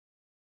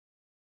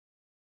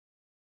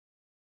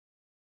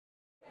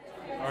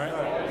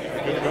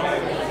All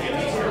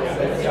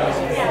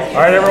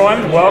right,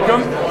 everyone,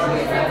 welcome.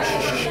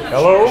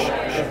 Hello.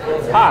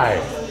 Hi.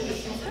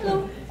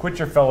 Hello. Quit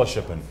your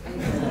fellowshipping.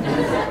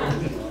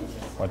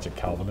 Bunch of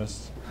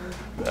Calvinists.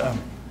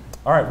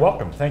 All right,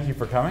 welcome. Thank you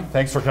for coming.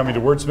 Thanks for coming to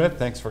Wordsmith.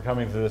 Thanks for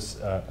coming to this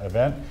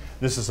event.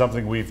 This is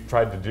something we've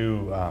tried to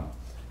do,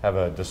 have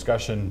a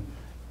discussion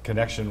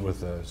connection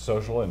with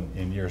social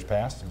in years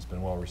past, and it's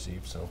been well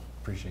received, so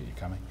appreciate you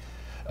coming.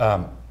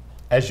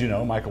 As you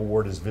know, Michael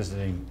Ward is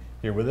visiting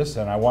here with us,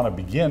 and I want to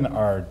begin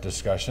our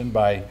discussion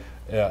by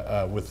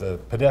with a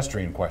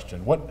pedestrian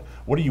question. What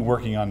are you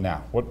working on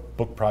now? What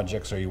book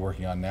projects are you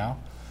working on now?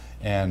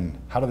 And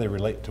how do they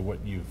relate to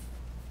what you've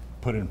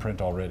put in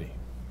print already?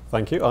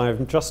 Thank you.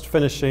 I'm just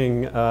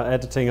finishing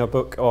editing a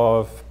book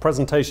of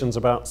presentations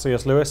about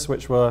C.S. Lewis,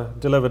 which were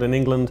delivered in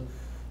England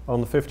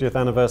on the 50th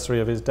anniversary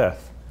of his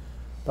death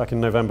back in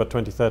November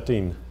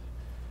 2013.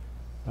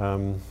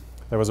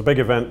 There was a big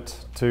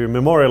event to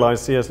memorialise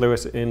C.S.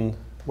 Lewis in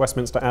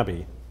Westminster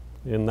Abbey,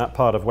 in that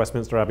part of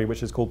Westminster Abbey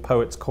which is called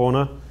Poets'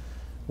 Corner,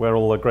 where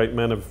all the great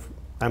men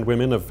and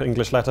women of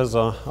English letters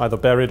are either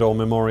buried or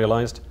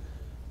memorialised.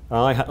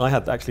 I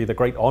had actually the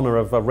great honour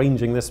of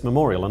arranging this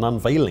memorial and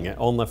unveiling it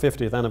on the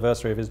 50th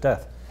anniversary of his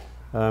death.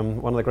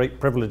 One of the great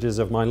privileges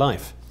of my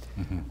life.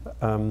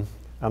 Mm-hmm.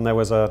 And there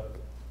was a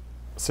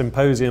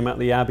symposium at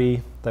the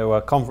Abbey. There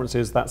were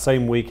conferences that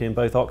same week in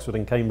both Oxford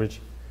and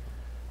Cambridge.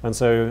 And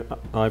so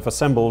I've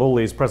assembled all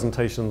these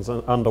presentations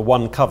under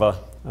one cover,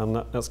 and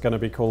that's going to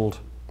be called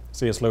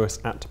C.S. Lewis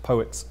at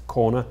Poets'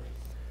 Corner.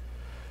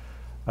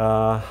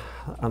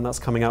 And that's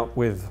coming out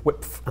with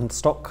Width and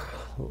Stock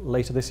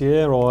later this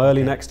year or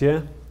early next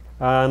year.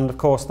 And of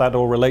course that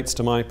all relates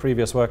to my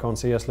previous work on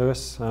C.S.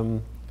 Lewis. I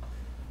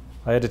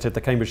edited the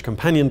Cambridge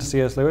Companion to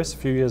C.S. Lewis a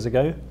few years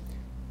ago.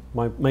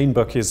 My main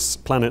book is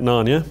Planet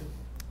Narnia.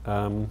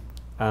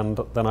 And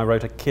then I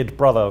wrote a kid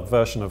brother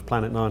version of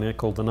Planet Narnia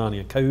called the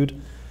Narnia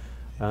Code.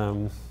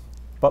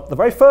 But the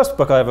very first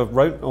book I ever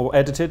wrote or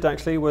edited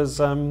actually was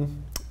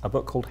a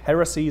book called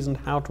Heresies and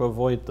How to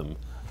Avoid Them.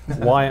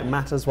 Why It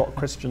Matters What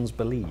Christians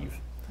Believe,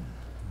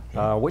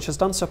 which has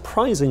done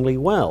surprisingly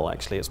well,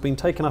 actually. It's been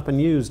taken up and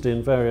used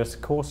in various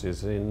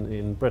courses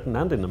in Britain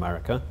and in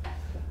America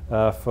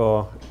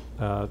for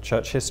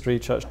church history,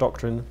 church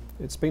doctrine.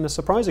 It's been a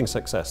surprising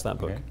success, that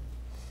book. Okay.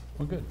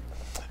 Well, good.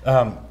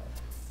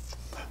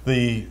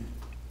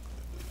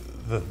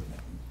 The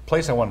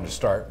place I wanted to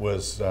start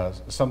was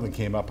something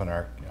came up in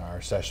our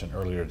session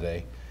earlier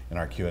today, in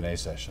our Q&A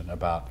session,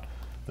 about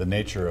the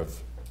nature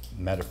of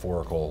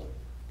metaphorical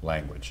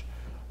language.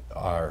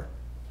 Are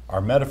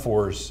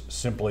metaphors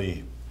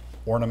simply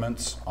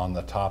ornaments on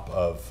the top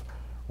of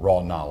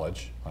raw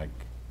knowledge, like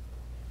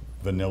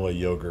vanilla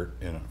yogurt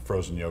in a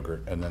frozen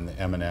yogurt, and then the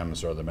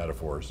M&Ms are the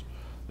metaphors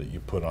that you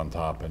put on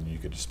top and you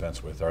could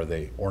dispense with? Are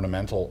they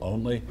ornamental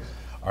only?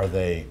 Are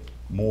they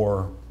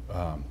more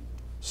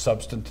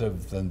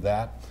substantive than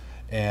that?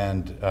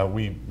 And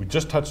we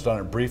just touched on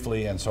it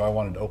briefly, and so I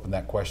wanted to open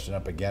that question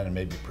up again and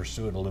maybe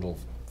pursue it a little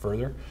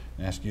further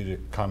and ask you to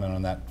comment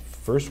on that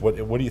first. What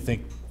do you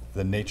think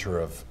the nature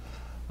of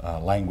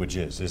language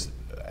is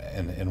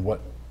and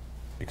what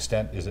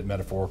extent is it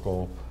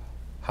metaphorical?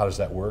 How does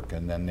that work?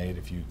 And then Nate,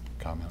 if you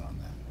comment on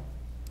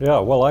that. Yeah,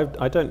 well,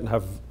 I don't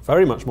have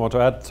very much more to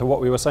add to what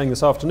we were saying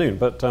this afternoon,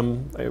 but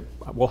it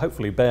will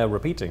hopefully bear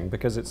repeating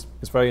because it's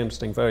very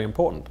interesting, very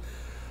important.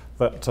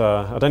 But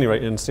at any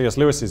rate, in C.S.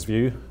 Lewis's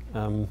view,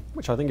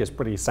 which I think is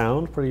pretty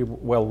sound, pretty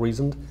well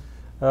reasoned,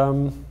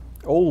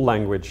 all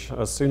language,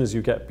 as soon as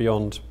you get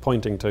beyond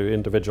pointing to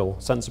individual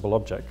sensible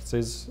objects,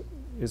 is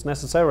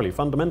necessarily,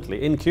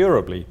 fundamentally,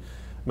 incurably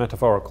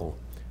metaphorical.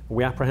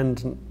 We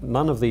apprehend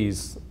none of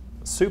these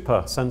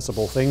super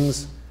sensible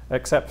things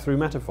except through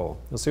metaphor.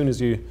 As soon as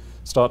you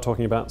start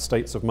talking about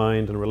states of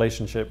mind and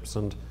relationships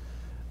and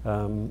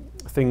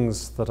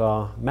things that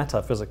are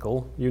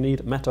metaphysical, you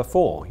need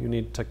metaphor. You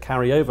need to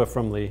carry over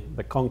from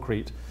the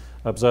concrete,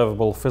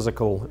 observable,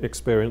 physical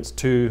experience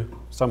to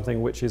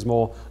something which is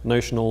more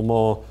notional,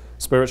 more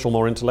spiritual,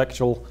 more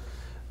intellectual,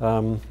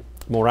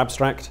 more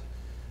abstract.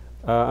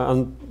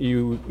 And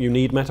you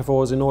need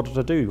metaphors in order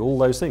to do all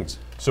those things.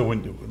 So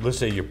when, let's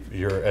say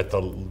you're at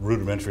the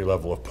rudimentary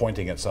level of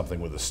pointing at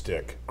something with a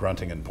stick,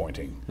 grunting and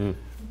pointing.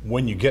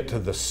 When you get to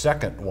the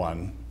second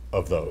one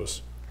of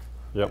those,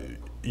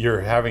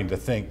 you're having to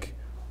think,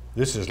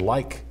 this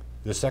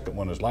second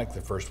one is like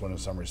the first one in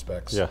some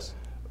respects. Yes.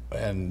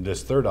 And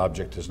this third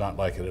object is not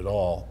like it at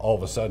all. All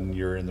of a sudden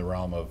you're in the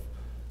realm of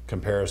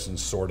comparison,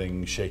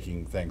 sorting,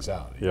 shaking things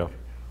out. Yeah.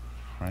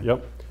 Right?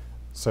 Yep.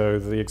 So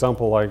the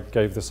example I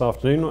gave this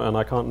afternoon, and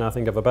I can't now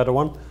think of a better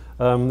one,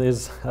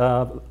 is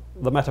the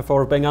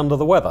metaphor of being under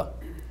the weather.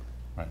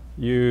 Right.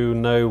 You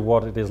know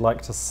what it is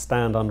like to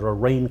stand under a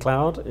rain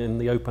cloud in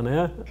the open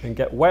air and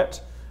get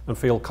wet and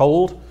feel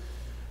cold.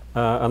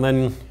 And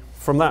then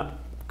from that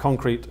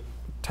concrete,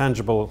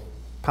 tangible,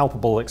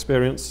 palpable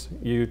experience,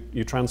 you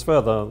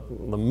transfer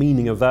the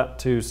meaning of that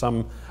to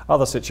some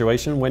other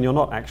situation when you're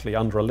not actually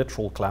under a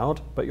literal cloud,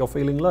 but you're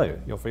feeling low,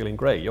 you're feeling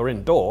grey. You're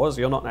indoors,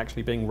 you're not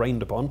actually being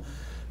rained upon,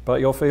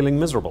 but you're feeling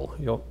miserable.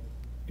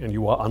 and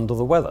you are under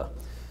the weather.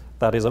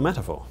 That is a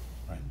metaphor.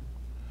 Right.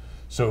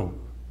 So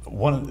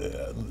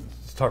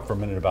let's talk for a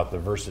minute about the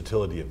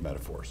versatility of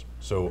metaphors.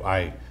 So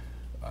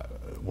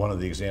one of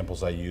the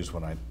examples I use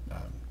when I'm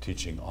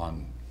teaching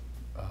on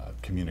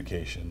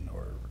communication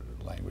or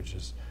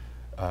languages,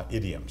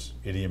 idioms,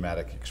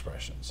 idiomatic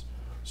expressions.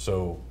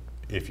 So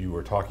if you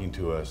were talking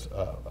to an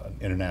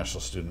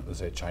international student, let's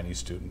say a Chinese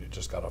student who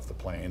just got off the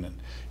plane and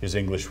his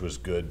English was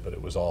good, but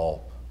it was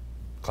all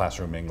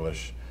classroom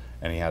English,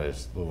 and he had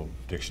his little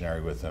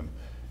dictionary with him,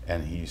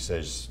 and he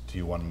says to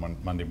you one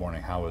Monday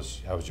morning, how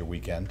was your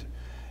weekend?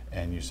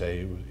 And you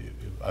say,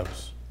 I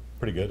was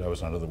pretty good, I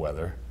was under the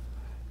weather.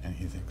 And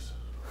he thinks,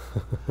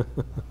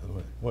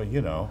 well,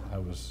 you know, I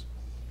was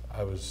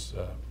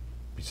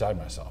beside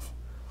myself.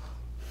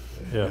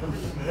 Yeah,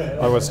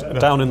 I was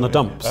down in the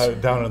dumps.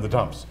 Down in the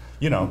dumps.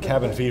 You know,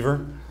 cabin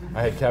fever.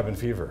 I had cabin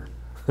fever.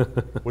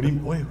 What do you?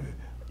 Wait,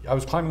 I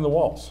was climbing the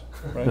walls,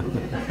 right?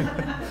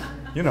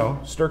 You know,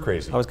 stir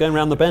crazy. I was going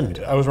around the bend.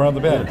 I was around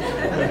the bend.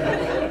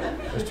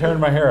 I was tearing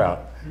my hair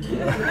out. You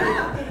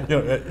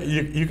know,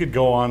 you could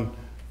go on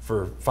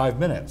for 5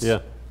 minutes. Yeah.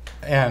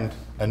 And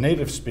a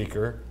native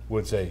speaker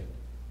would say,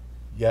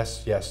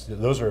 yes, yes,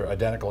 those are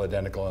identical.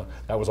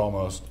 That was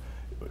almost,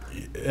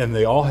 and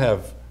they all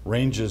have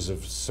ranges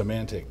of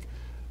semantic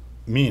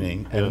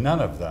meaning, and none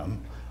of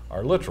them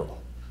are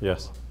literal.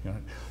 Yes. You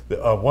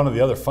know, one of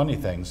the other funny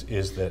things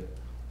is that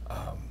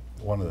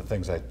one of the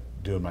things I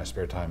do in my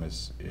spare time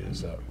is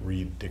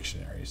read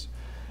dictionaries.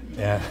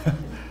 And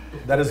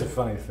that is a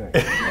funny thing.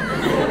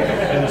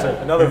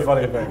 Another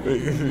funny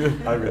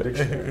thing. I read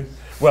dictionaries.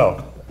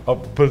 Well, I'll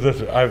put it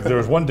this way. There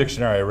was one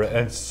dictionary I read,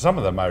 and some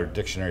of them are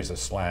dictionaries of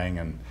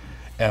slang,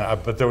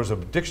 but there was a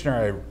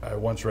dictionary I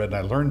once read, and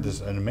I learned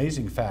an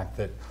amazing fact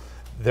that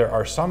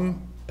there's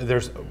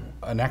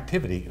an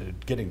activity,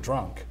 getting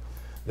drunk,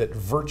 that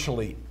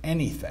virtually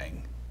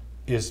anything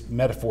is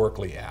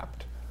metaphorically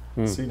apt.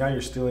 See, now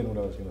you're stealing what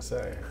I was going to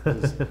say.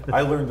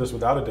 I learned this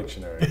without a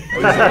dictionary.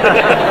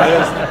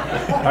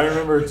 I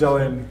remember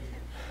telling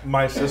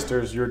my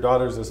sisters, your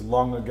daughters, this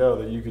long ago,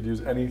 that you could use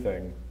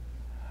anything.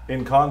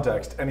 In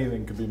context,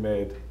 anything could be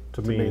made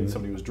to mean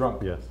somebody was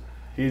drunk. Yes.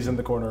 He's in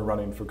the corner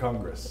running for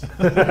Congress.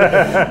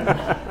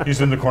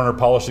 He's in the corner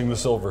polishing the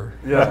silver.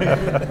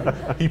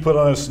 Yeah. He put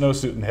on his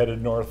snowsuit and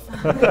headed north.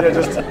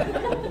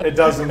 Yeah, it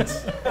doesn't.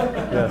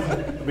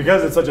 Yeah.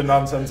 Because it's such a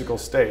nonsensical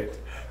state,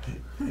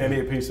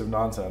 any piece of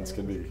nonsense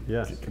can be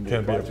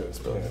applied to us.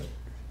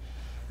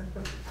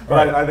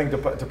 But I think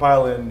to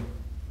pile in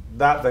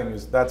that thing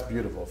that's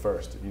beautiful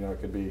first. You know, it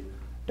could be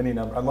any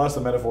number, unless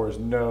the metaphor is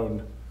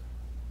known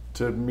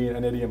to mean,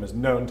 an idiom is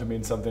known to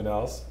mean something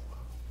else.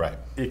 Right.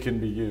 It can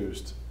be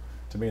used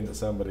to mean that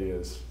somebody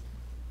is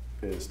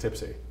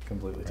tipsy,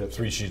 completely tipsy.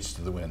 3 sheets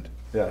to the wind.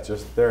 Yeah,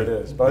 just there it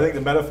is. But I think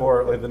the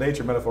metaphor, like the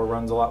nature metaphor,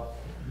 runs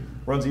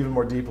even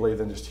more deeply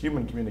than just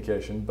human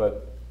communication.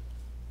 But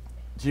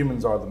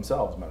humans are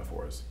themselves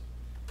metaphors.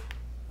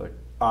 Like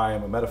I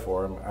am a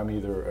metaphor. I'm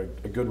either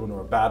a good one or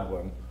a bad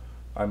one.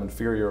 I'm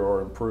inferior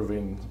or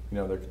improving. You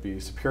know, there could be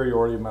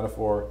superiority of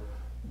metaphor.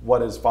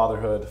 What is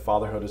fatherhood?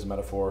 Fatherhood is a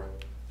metaphor.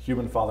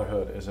 Human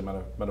fatherhood is a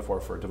metaphor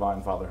for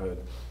divine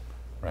fatherhood.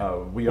 Right.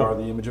 We are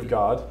the image of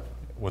God.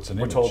 What's an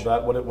image? We're told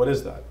that. What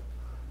is that?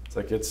 It's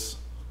like it's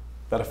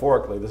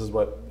metaphorically. This is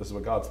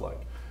what God's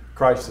like.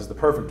 Christ is the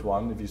perfect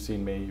one. If you've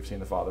seen me, you've seen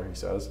the Father. He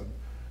says, and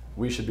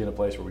we should be in a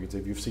place where we can say,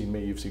 if you've seen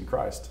me, you've seen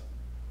Christ.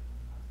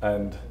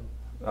 And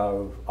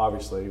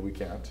obviously, we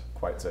can't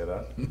quite say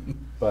that,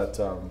 but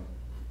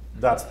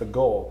that's the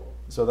goal.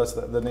 So that's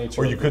the nature.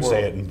 Or you of the could world.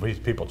 say it,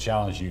 and people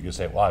challenge you. You could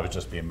say, "Well, I was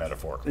just being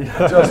metaphorical."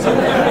 Yeah,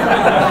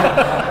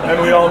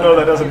 and we all know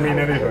that doesn't mean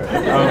anything.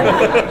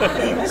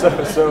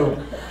 So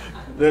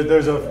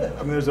there's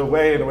a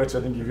way in which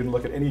I think you can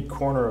look at any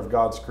corner of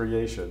God's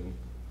creation,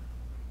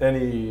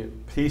 any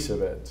piece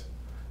of it,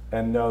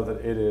 and know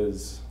that it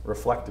is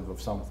reflective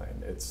of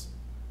something. It's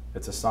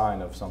a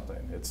sign of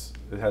something. There's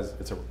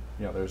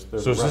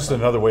So is this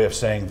another way of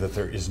saying that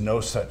there is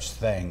no such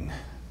thing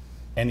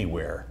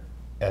anywhere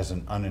as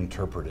an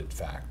uninterpreted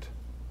fact?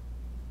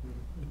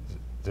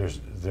 There's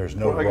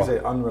no. I can say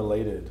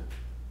unrelated.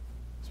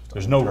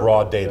 There's no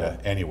raw data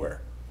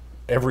anywhere.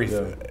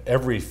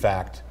 Every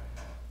fact,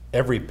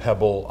 every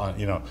pebble on,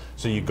 you know.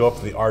 So you go up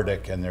to the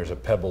Arctic and there's a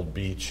pebbled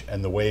beach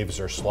and the waves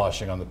are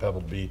sloshing on the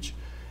pebbled beach,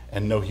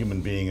 and no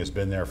human being has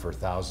been there for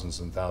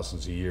thousands and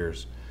thousands of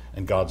years,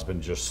 and God's been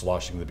just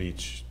sloshing the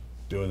beach,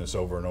 doing this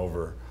over and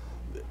over.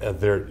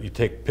 You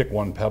pick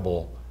one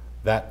pebble,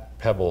 that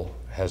pebble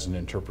has an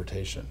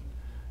interpretation.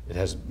 It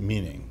has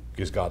meaning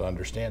because God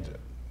understands it.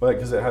 Well,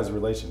 because it has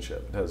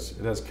relationship. It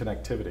has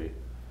connectivity,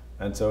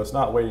 and so it's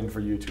not waiting for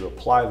you to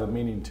apply the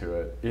meaning to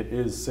it. It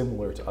is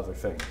similar to other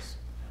things.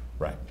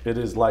 Right. It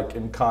is like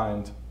in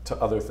kind to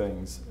other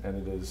things, and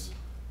it is.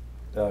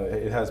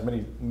 It has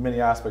many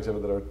aspects of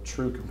it that are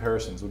true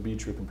comparisons, would be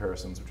true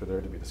comparisons, which are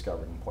there to be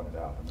discovered and pointed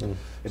out. I mean,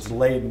 It's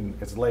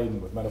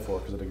laden with metaphor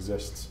because it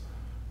exists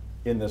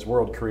in this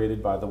world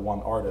created by the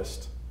one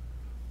artist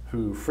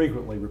who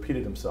frequently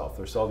repeated himself.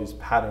 There's all these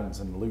patterns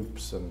and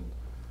loops, and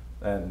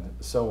and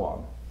so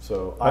on.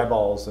 So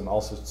eyeballs and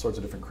all sorts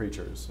of different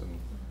creatures. And,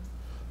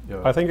 you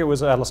know, I think it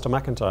was Alistair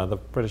MacIntyre, the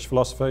British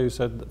philosopher, who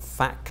said that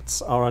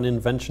facts are an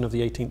invention of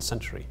the 18th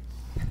century.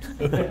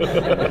 You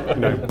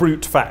know,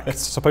 brute facts,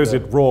 supposed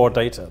raw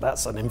data,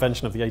 that's an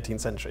invention of the 18th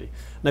century.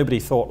 Nobody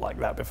thought like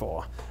that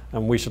before,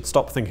 and we should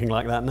stop thinking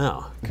like that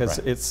now, because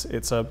it's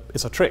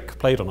a trick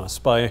played on us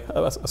by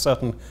a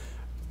certain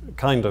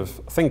kind of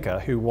thinker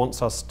who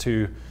wants us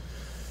to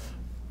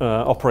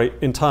operate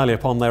entirely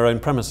upon their own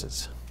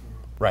premises.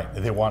 Right.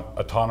 They want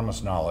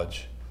autonomous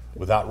knowledge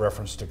without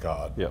reference to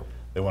God. Yeah.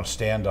 They want to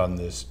stand on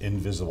this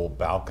invisible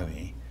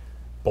balcony,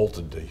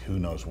 bolted to who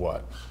knows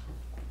what,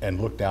 and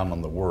look down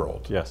on the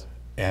world. Yes.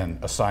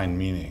 And assign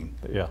meaning.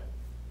 Yeah.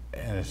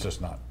 And it's just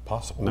not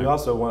possible.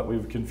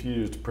 We've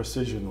confused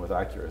precision with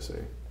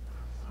accuracy.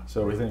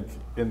 So we think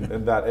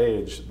in that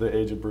age, the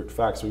age of brute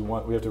facts,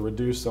 we have to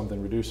reduce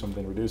something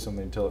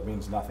until it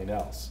means nothing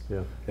else.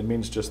 Yeah. It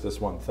means just this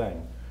one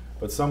thing.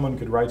 But someone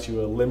could write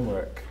you a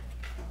limerick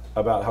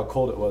about how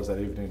cold it was that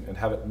evening and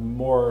have it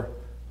more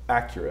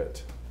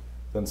accurate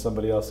than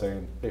somebody else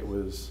saying it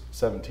was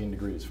 17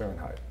 degrees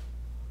Fahrenheit.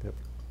 Yep.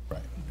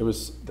 Right. It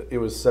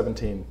was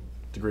 17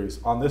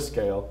 degrees. On this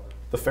scale,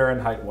 the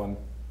Fahrenheit one,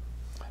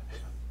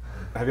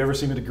 have you ever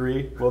seen a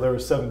degree? Well, there were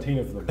 17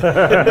 of them.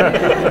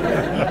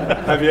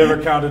 Have you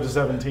ever counted to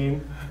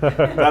 17?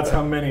 That's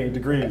how many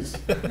degrees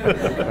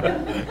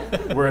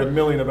we're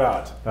milling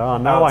about. Now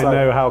outside. I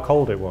know how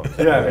cold it was.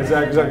 Yeah,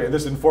 exactly.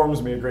 This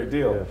informs me a great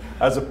deal,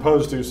 as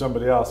opposed to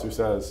somebody else who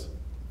says,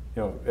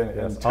 you know,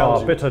 and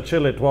tells you. Bitter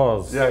chill it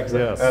was. Yeah,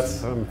 exactly.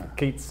 Yes.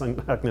 Keats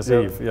and Agnes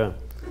Eve. Yeah.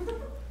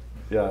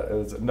 Yeah,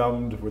 it's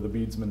numbed were the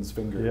beadsman's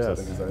fingers. Yes. I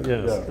think is that.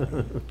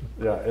 Yes.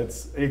 Yeah,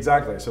 it's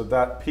exactly. So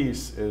that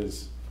piece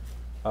is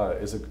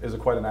a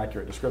quite an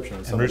accurate description.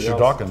 And Richard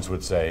Dawkins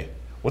would say,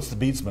 "What's the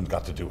beadsman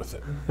got to do with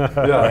it?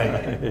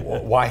 Yeah. Right?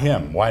 Why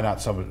him? Why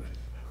not somebody?"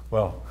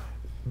 Well,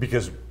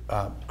 because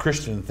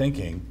Christian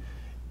thinking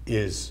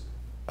is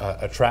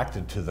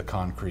attracted to the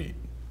concrete,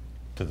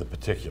 to the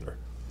particular.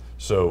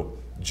 So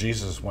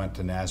Jesus went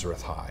to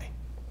Nazareth High.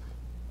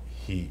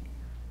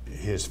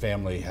 His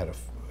family had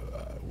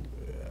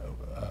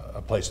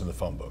a place in the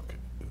phone book.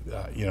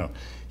 You know,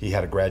 he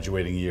had a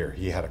graduating year.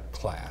 He had a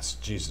class.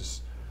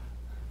 Jesus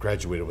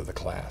graduated with a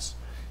class.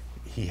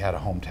 He had a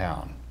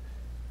hometown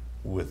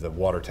with the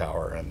water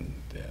tower, and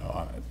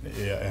and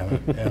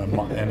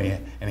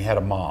he had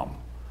a mom.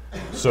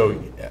 So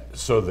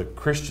the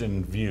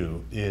Christian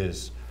view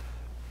is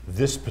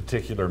this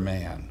particular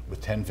man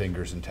with 10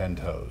 fingers and 10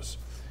 toes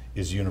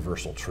is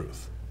universal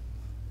truth.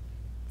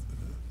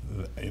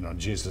 You know,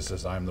 Jesus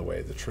says, "I'm the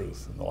way, the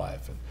truth, and the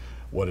life." And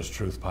what is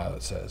truth?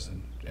 Pilate says,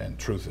 and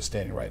truth is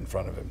standing right in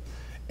front of him.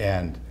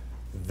 And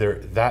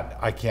that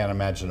I can't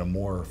imagine a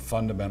more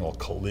fundamental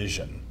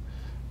collision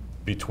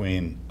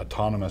between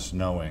autonomous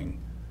knowing,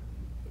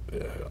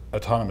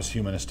 autonomous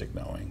humanistic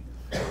knowing,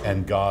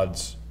 and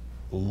God's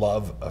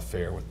love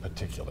affair with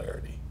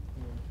particularity.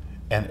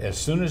 And as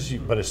soon as you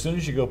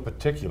go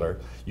particular,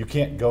 you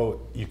can't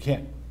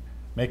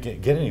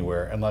get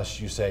anywhere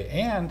unless you say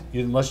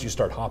unless you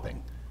start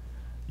hopping.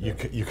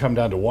 You come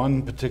down to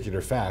one particular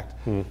fact,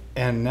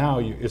 and now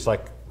it's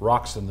like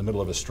rocks in the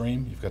middle of a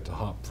stream. You've got to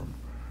hop from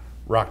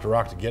rock to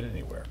rock to get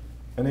anywhere.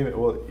 And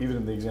even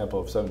in the example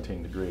of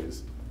 17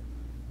 degrees,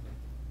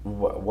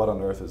 what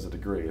on earth is a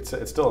degree? It's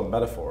still a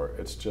metaphor.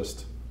 It's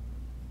just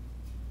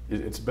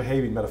it's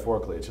behaving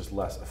metaphorically. It's just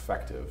less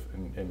effective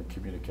in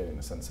communicating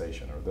the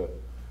sensation or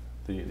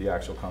the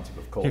actual concept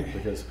of cold.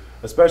 Because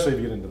especially if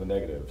you get into the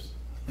negatives.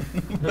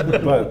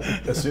 But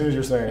as soon as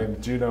you're saying,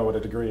 "Do you know what a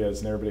degree is?"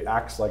 and everybody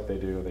acts like they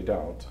do, they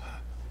don't.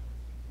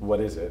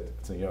 What is it?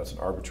 It's an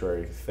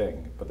arbitrary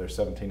thing, but there's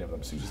 17 of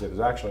them. So you say there's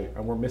actually,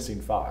 and we're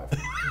missing 5.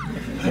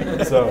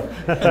 So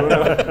if you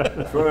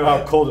want to know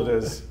how cold it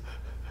is,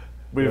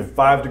 we have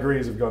 5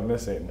 degrees have gone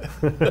missing.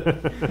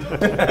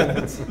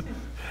 And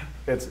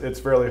it's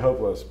fairly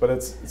hopeless.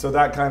 But so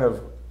that kind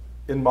of,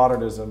 in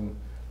modernism,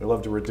 we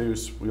love to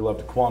reduce, we love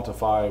to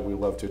quantify, we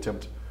love to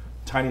attempt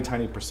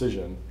tiny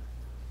precision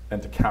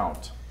and to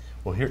count.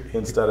 Well,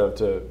 instead of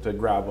to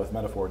grab with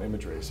metaphor and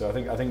imagery. So I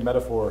think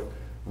metaphor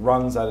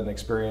runs at an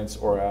experience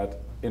or at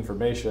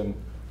information,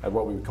 at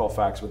what we would call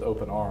facts, with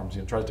open arms.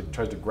 Tries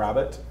to grab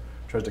it,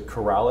 tries to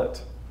corral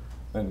it,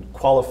 and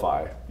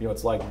qualify.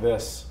 It's like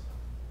this,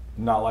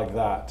 not like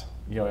that.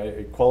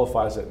 It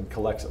qualifies it and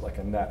collects it like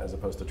a net, as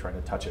opposed to trying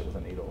to touch it with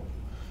a needle.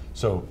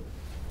 So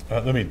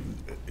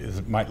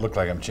it might look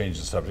like I'm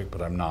changing the subject,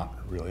 but I'm not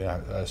really. I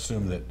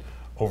assume that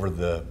over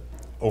the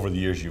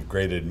years you've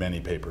graded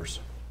many papers,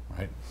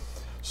 right?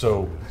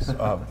 So,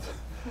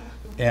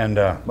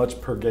 much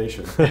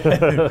purgation.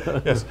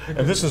 Yes,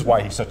 and this is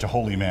why he's such a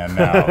holy man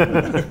now.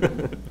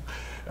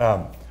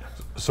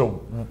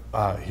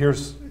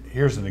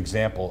 Here's an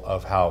example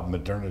of how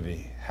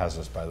modernity has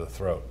us by the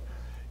throat.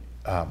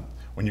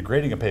 When you're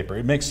grading a paper,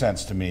 it makes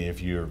sense to me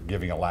if you're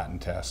giving a Latin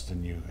test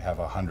and you have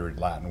 100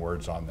 Latin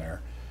words on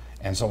there,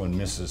 and someone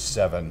misses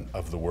 7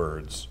 of the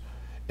words.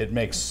 It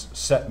makes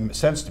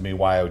sense to me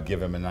why I would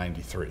give him a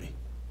 93.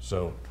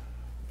 So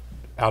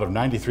out of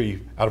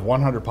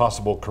 100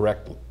 possible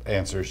correct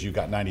answers, you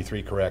got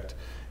 93 correct,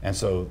 and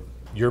so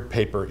your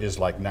paper is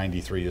like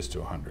 93 is to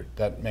 100.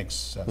 That makes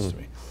sense to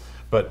me.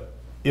 But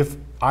if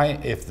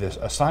this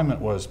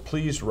assignment was,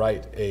 please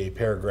write a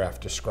paragraph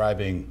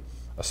describing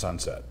a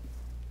sunset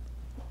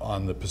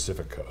on the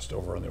Pacific coast,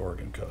 over on the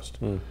Oregon coast,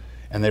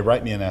 and they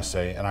write me an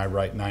essay, and I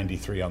write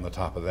 93 on the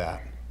top of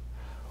that,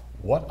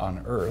 what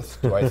on earth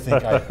do I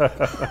think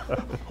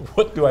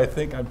what do I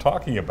think I'm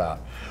talking about?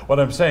 What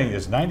I'm saying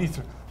is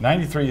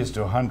 93 is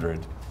to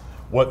 100.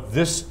 What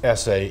this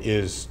essay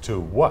is to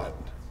what?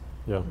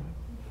 Yeah.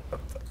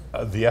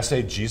 The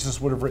essay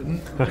Jesus would have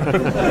written?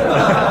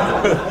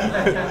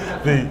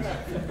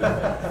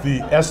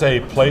 the essay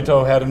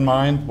Plato had in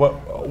mind?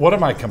 What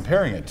am I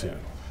comparing it to?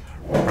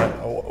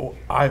 Right?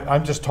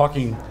 I'm just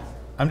talking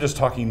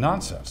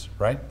nonsense,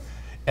 right?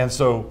 And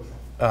so,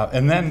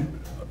 and then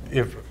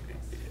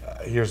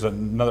here's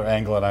another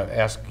angle, and I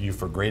ask you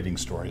for grading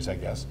stories, I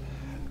guess.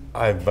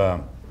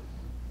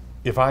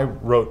 If I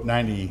wrote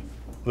 90,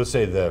 let's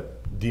say the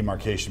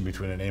demarcation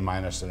between an A-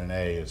 and an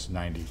A is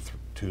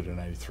 92 to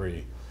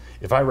 93.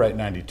 If I write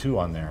 92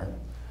 on there,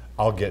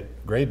 I'll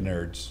get grade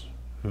nerds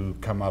who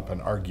come up and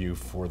argue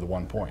for the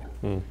 1 point.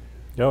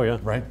 Oh, yeah.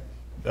 Right?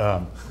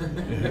 Oh,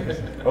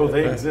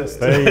 they exist.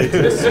 They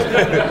exist.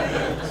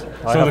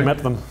 I have met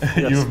them.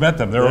 Yes. You've met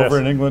them. They're over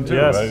in England too.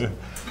 Yes. Right?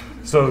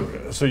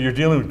 So you're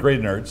dealing with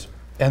grade nerds,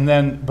 and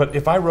then, but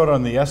if I wrote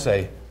on the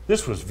essay,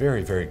 this was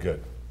very, very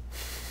good.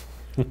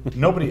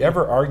 Nobody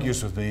ever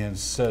argues with me and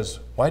says,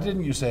 why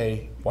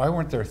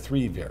weren't there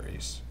 3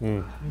 varies?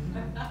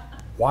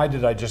 Why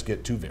did I just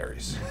get 2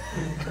 varies?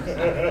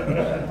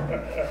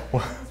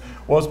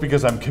 Well, it's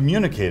because I'm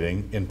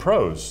communicating in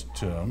prose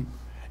to him,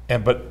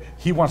 but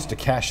he wants to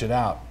cash it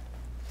out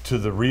to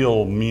the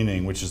real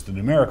meaning, which is the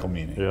numerical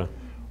meaning. Yeah.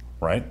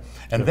 Right?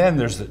 And then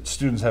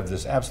students have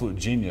this absolute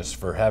genius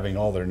for having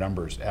all their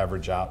numbers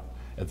average out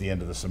at the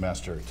end of the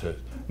semester to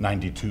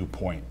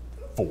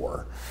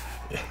 92.4.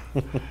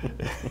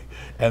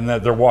 And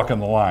then they're walking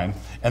the line.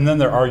 And then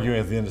they're arguing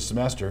at the end of the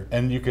semester.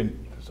 And you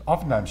can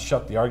oftentimes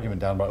shut the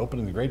argument down by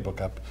opening the grade book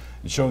up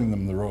and showing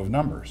them the row of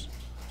numbers.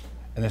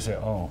 And they say,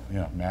 oh,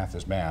 math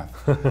is math.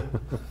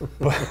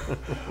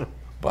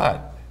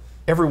 but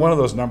every one of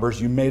those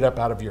numbers you made up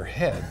out of your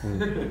head.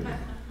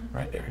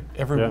 Right,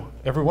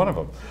 every one of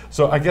them.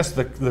 So I guess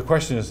the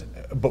question is,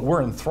 but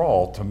we're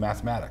enthralled to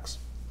mathematics.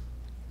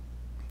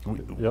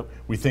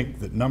 We think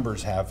that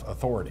numbers have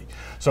authority.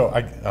 So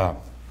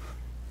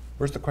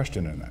where's the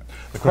question in that?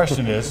 The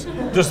question is,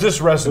 does this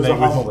resonate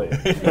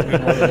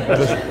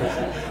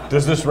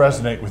does this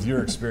resonate with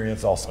your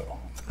experience also?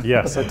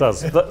 Yes, it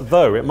does.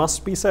 Though it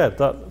must be said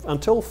that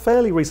until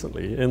fairly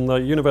recently, in the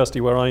university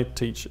where I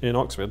teach in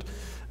Oxford,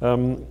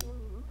 then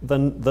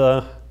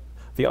the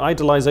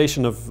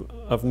idolization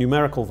of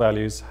numerical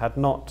values had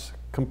not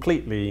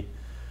completely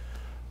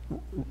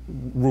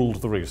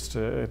ruled the roost.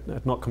 It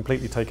had not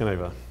completely taken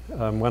over.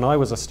 When I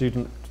was a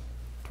student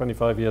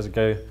 25 years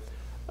ago,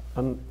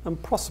 and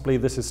possibly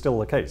this is still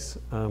the case,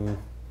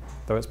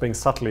 though it's being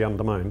subtly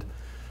undermined,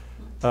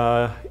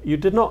 you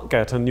did not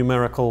get a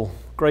numerical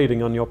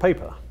grading on your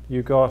paper.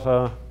 You got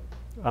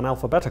an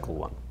alphabetical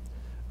one.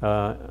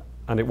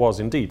 And it was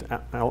indeed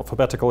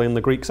alphabetical in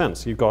the Greek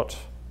sense. You got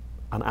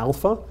an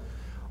alpha,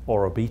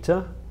 or a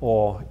beta,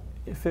 or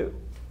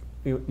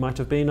it might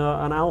have been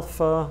an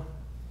alpha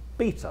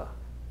beta,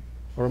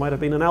 or it might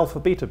have been an alpha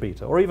beta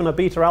beta, or even a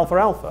beta alpha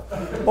alpha,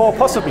 or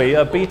possibly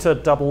a beta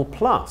double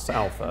plus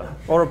alpha,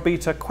 or a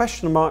beta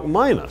question mark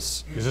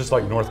minus. Is this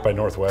like North by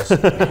Northwest?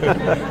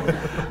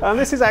 And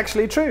this is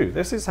actually true.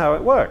 This is how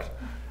it worked.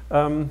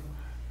 And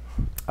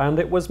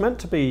it was meant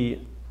to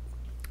be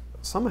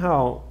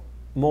somehow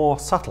more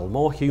subtle,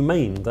 more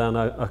humane than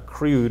a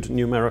crude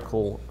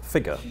numerical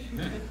figure.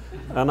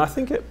 And I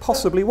think it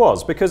possibly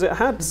was, because it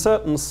had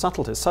certain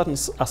subtleties,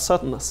 a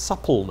certain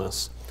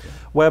suppleness,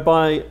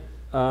 whereby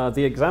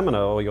the examiner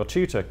or your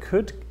tutor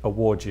could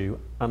award you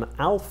an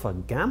alpha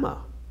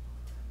gamma,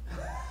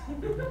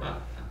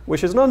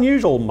 which is an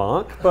unusual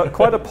mark, but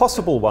quite a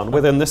possible one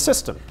within this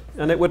system.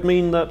 And it would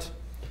mean that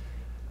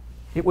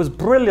it was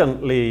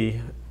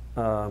brilliantly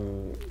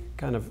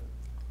kind of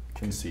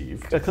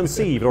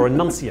conceived or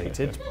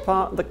enunciated,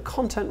 but the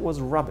content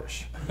was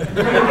rubbish.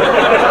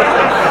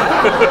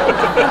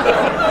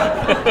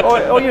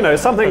 or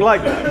something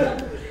like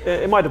that.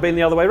 It might have been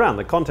the other way around.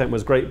 The content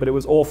was great, but it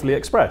was awfully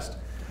expressed.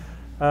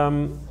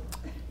 And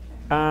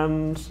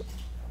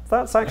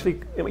that's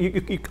actually,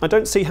 I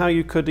don't see how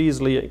you could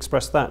easily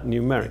express that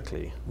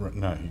numerically.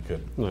 No, you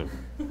couldn't. No.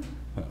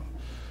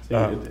 See,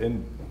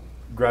 in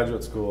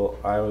graduate school,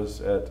 I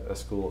was at a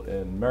school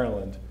in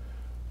Maryland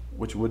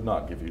which would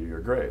not give you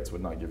your grades,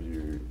 would not give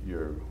you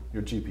your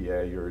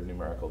GPA, your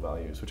numerical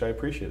values, which I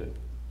appreciated.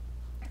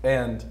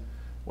 And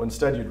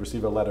instead you'd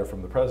receive a letter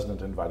from the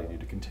president inviting you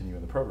to continue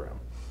in the program,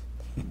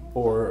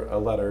 or a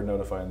letter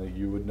notifying that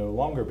you would no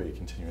longer be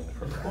continuing the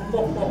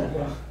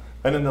program.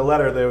 And in the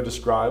letter they would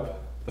describe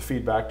the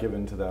feedback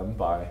given to them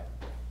by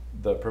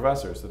the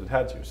professors that it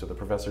had to. So the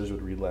professors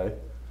would relay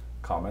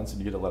comments,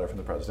 and you get a letter from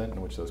the president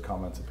in which those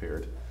comments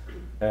appeared.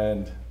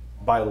 And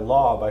by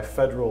law, by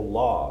federal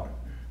law,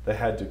 they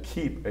had to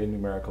keep a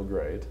numerical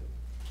grade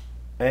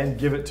and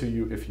give it to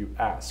you if you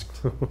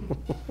asked.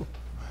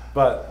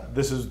 But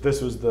this was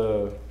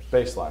the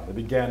baseline. They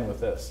began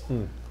with this.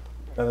 And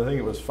the thing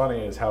that was funny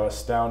is how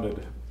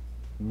astounded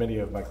many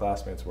of my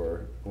classmates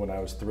were when I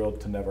was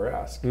thrilled to never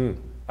ask. I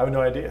have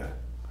no idea.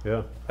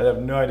 Yeah. I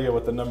have no idea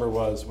what the number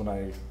was when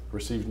I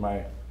received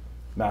my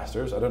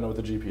master's. I don't know what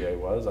the GPA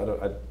was. I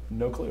had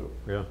no clue.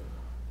 Yeah.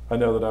 I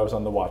know that I was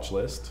on the watch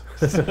list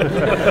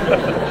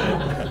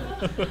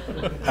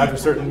after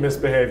certain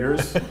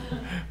misbehaviors,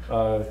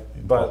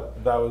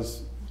 but that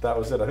was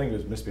it. I think it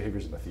was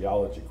misbehaviors in the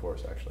theology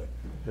course, actually,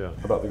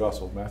 about the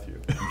Gospel of Matthew.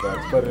 In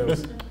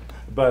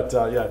fact,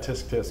 yeah,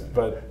 tisk tisk.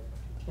 But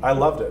I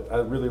loved it. I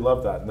really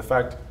loved that. And the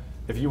fact,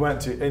 if you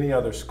went to any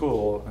other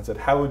school and said,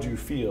 "How would you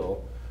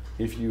feel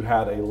if you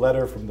had a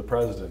letter from the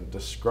president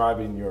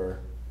describing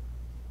your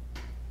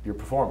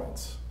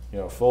performance?" You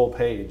know, a full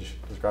page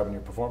describing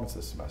your performance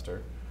this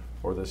semester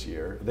or this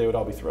year, they would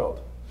all be thrilled.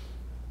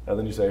 And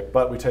then you say,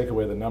 "But we take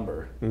away the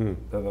number," and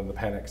then the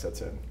panic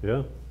sets in.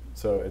 Yeah.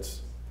 So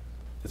it's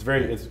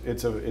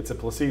a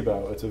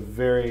placebo. It's a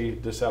very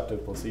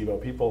deceptive placebo.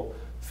 People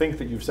think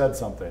that you've said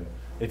something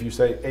if you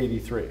say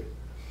 83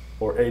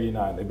 or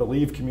 89. They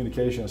believe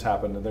communication has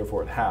happened, and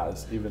therefore it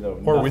has, even though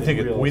Or nothing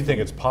we real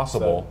think it's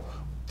possible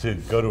to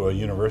go to a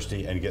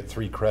university and get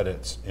 3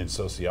 credits in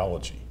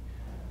sociology,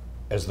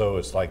 as though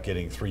it's like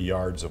getting 3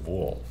 yards of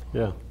wool.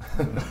 Yeah.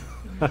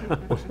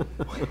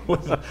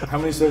 How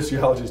many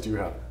sociologists do you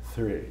have?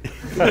 3.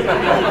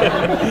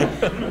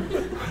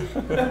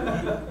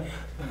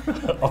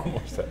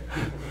 Almost that.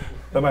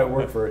 That might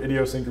work for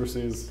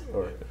idiosyncrasies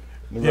or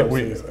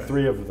neuroses.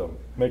 3 of them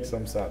make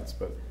some sense,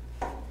 but.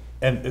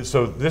 And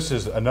so this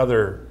is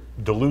another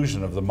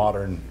delusion of the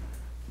modern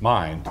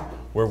mind,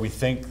 where we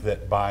think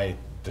that by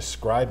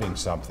describing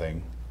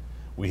something,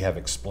 we have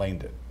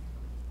explained it.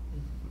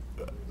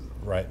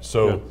 Right.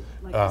 So,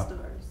 like the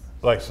stars.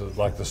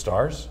 Like the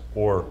stars,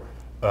 or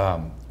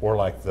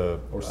like the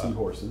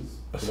seahorses,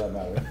 for that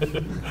matter,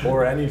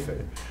 or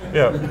anything.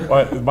 Yeah.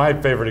 My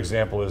favorite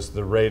example is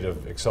the rate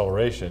of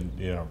acceleration.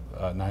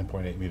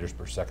 9.8 meters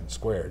per second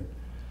squared.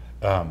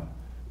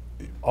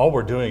 All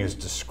we're doing is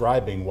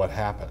describing what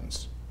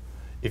happens.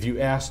 If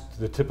you asked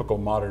the typical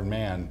modern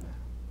man,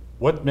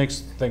 what makes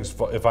things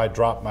fall, if I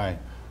drop my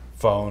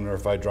phone or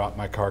if I drop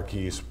my car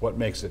keys, what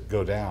makes it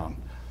go down?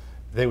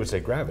 They would say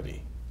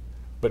gravity.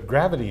 But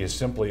gravity is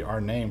simply our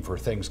name for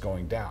things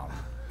going down.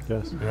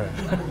 Yes. Right.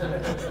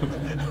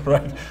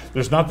 Right.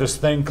 There's not this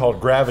thing called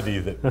gravity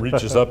that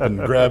reaches up and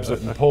grabs it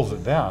and pulls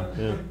it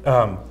down.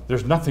 Yeah.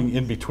 There's nothing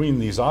in between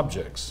these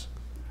objects.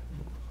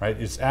 Right?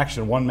 It's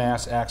action. One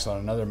mass acts on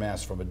another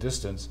mass from a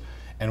distance,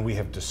 and we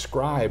have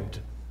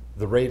described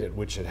the rate at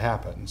which it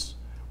happens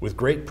with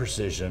great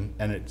precision,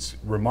 and it's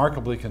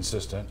remarkably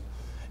consistent.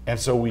 And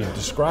so we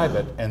describe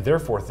it, and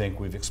therefore think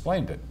we've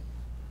explained it.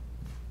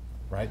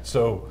 Right?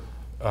 So.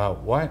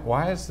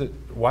 Why is it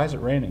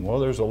raining? Well,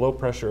 there's a low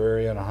pressure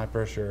area and a high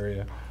pressure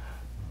area.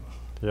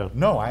 Yeah.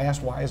 No, I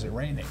asked why is it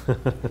raining?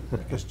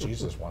 Because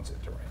Jesus wants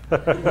it to rain.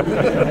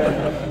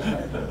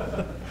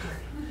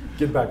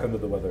 Get back under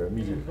the weather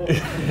immediately.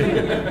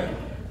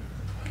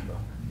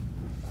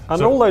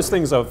 And all those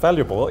things are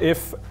valuable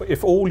if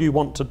all you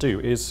want to do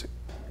is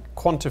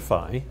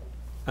quantify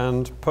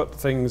and put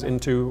things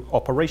into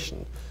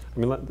operation. I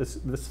mean, this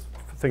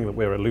thing that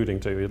we're alluding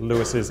to,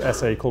 Lewis's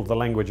essay called The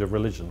Language of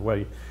Religion,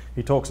 where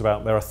he talks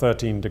about there are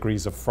 13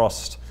 degrees of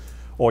frost,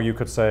 or you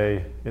could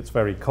say it's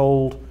very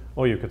cold,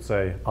 or you could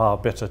say,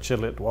 bitter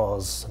chill it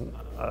was,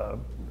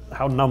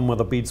 how numb were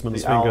the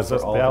beadsman's fingers,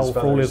 the owl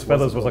for all his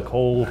feathers was a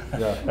cold,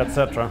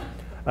 etc.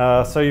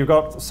 So you've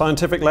got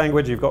scientific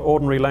language, you've got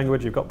ordinary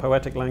language, you've got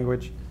poetic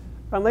language,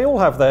 and they all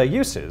have their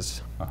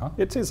uses.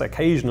 It is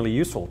occasionally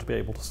useful to be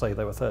able to say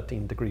there were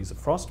 13 degrees of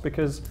frost,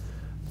 because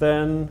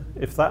then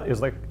if that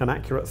is like an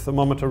accurate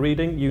thermometer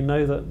reading, you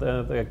know that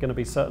there are going to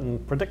be certain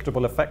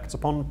predictable effects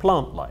upon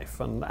plant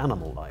life and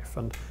animal life,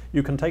 and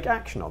you can take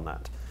action on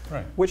that,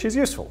 which is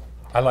useful.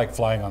 I like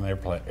flying on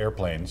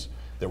airplanes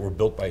that were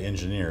built by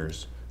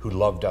engineers who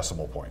love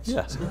decimal points.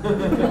 Yes,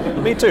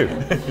 me too.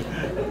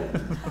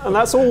 And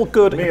that's all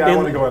good. I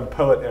want to go on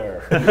poet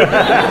air.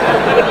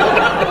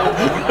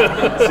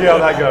 See how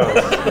that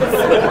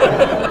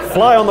goes.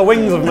 Fly on the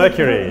wings of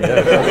Mercury.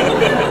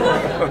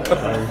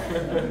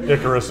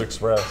 Icarus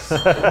Express.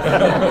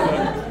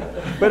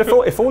 But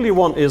if all you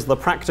want is the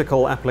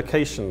practical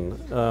application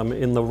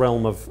in the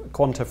realm of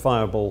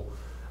quantifiable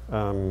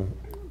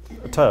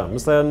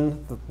terms,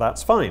 then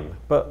that's fine.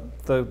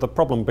 But the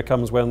problem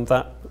becomes when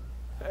that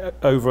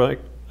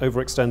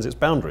overextends its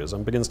boundaries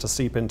and begins to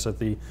seep into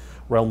the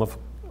realm of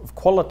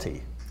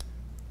quality,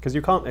 because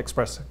you can't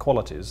express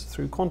qualities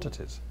through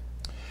quantities.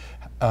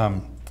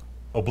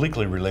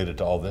 Obliquely related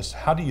to all this,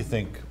 how do you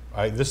think,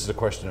 this is a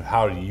question of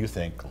how do you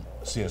think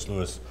C.S.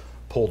 Lewis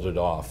pulled it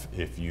off,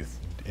 if you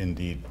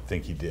indeed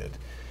think he did,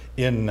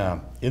 in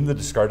The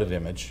Discarded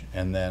Image,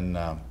 and then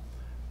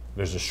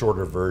there's a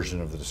shorter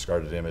version of the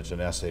discarded image, an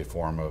essay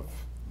form of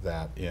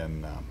that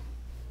in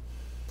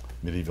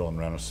medieval and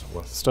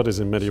Renaissance. Studies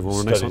in medieval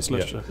Renaissance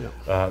literature.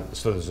 Yeah.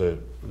 So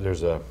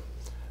there's a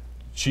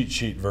cheat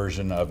sheet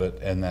version of it,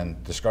 and then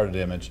discarded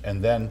image,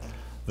 and then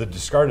the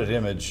discarded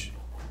image,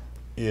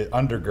 it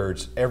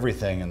undergirds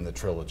everything in the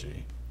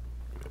trilogy.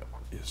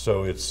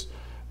 So it's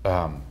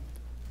and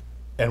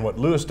what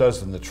Lewis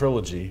does in the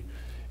trilogy,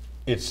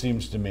 it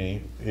seems to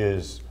me,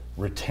 is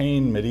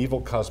retain medieval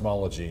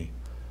cosmology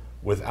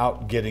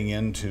without getting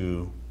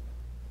into,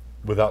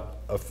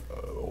 without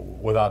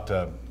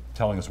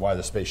telling us why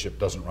the spaceship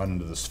doesn't run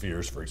into the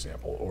spheres, for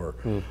example, or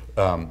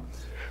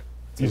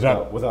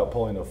without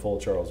pulling a full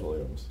Charles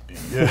Williams.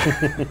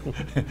 Yeah.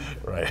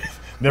 Right.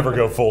 Never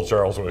go full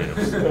Charles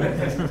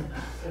Williams.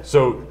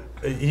 So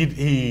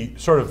he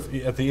sort of,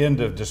 at the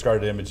end of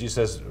Discarded Image, he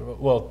says,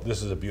 well,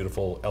 this is a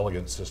beautiful,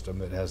 elegant system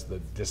that has the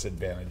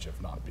disadvantage of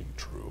not being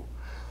true.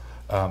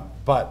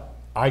 But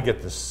I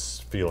get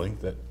this feeling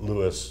that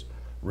Lewis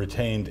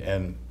retained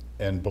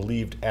and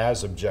believed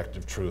as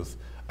objective truth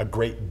a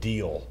great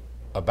deal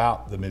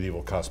about the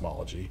medieval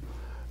cosmology,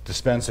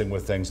 dispensing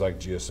with things like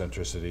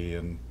geocentricity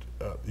and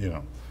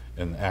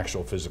and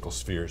actual physical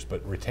spheres,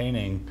 but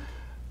retaining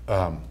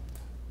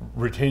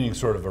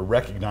sort of a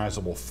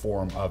recognizable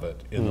form of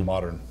it in the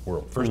modern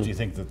world. First, do you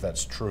think that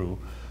that's true,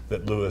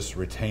 that Lewis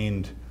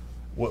retained,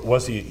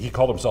 was he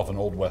called himself an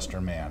old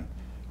Western man?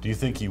 Do you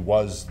think he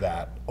was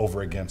that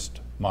over against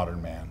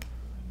modern man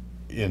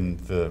in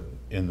the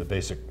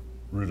basic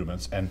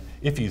rudiments? And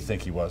if you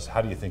think he was,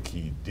 how do you think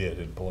he did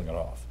in pulling it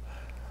off?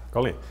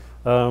 Golly.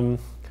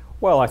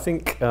 Well, I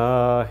think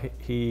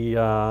he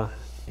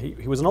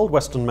was an old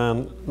Western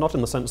man, not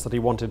in the sense that he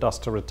wanted us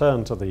to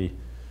return to the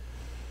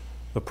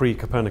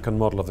pre-Copernican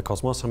model of the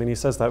cosmos. I mean, he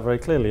says that very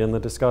clearly in the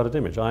Discarded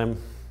Image. I'm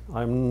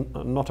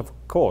not, of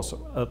course,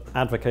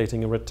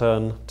 advocating a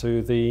return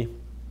to the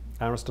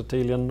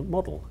Aristotelian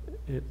model.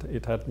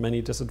 It had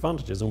many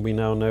disadvantages, and we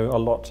now know a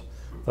lot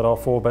that our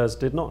forebears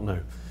did not know.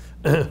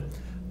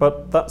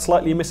 But that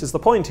slightly misses the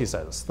point, he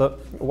says, that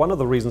one of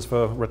the reasons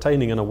for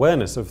retaining an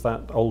awareness of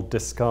that old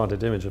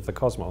discarded image of the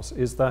cosmos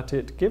is that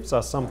it gives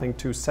us something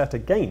to set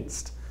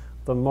against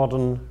the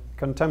modern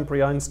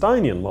contemporary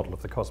Einsteinian model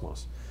of the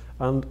cosmos.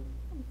 And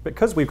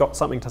because we've got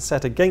something to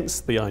set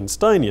against the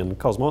Einsteinian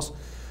cosmos,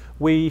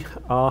 we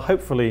are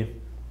hopefully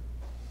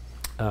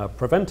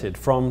prevented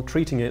from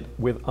treating it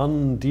with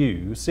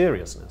undue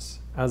seriousness,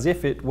 as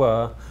if it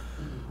were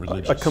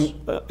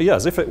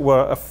as if it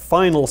were a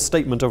final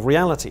statement of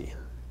reality.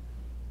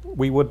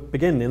 We would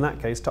begin, in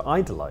that case, to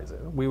idolize it.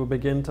 We would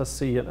begin to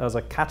see it as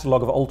a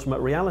catalogue of ultimate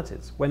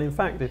realities, when in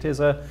fact it is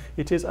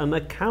an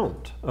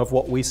account of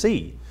what we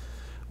see,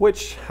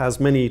 which has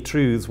many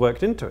truths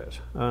worked into it,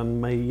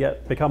 and may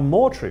yet become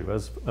more true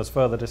as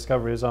further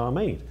discoveries are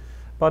made,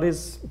 but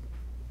is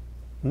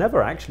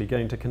never actually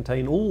going to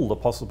contain all the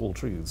possible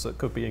truths that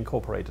could be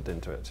incorporated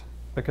into it,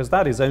 because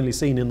that is only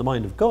seen in the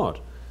mind of God.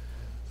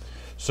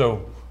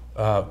 So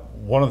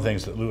one of the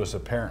things that Lewis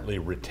apparently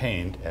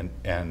retained,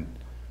 and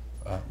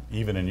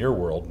even in your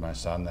world, my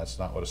son, that's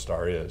not what a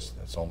star is.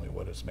 That's only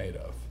what it's made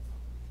of.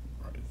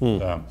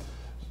 Right?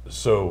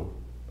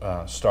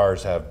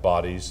 Stars have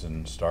bodies,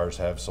 and stars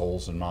have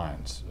souls and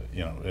minds.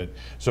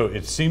 So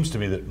it seems to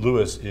me that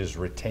Lewis is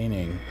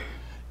retaining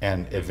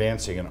and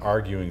advancing and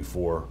arguing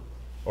for,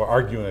 or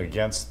arguing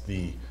against,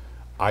 the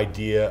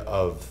idea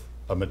of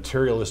a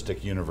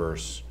materialistic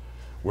universe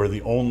where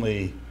the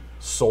only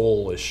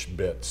soulish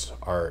bits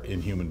are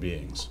in human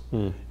beings.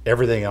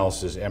 Everything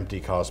else is empty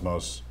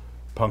cosmos,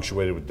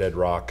 punctuated with dead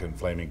rock and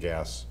flaming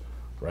gas,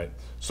 right?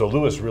 So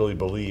Lewis really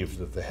believed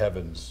that the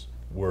heavens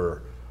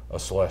were a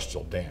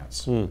celestial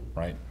dance,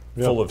 right?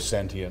 Yeah. Full of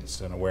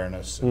sentience and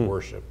awareness and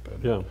worship.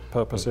 And,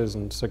 purposes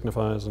and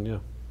signifiers, and I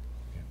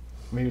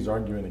mean, he's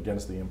arguing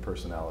against the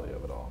impersonality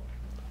of it all.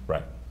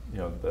 right.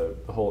 The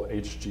whole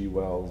H.G.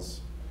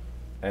 Wells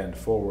and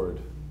forward,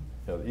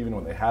 even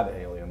when they had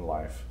alien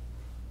life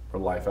or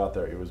life out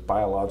there, it was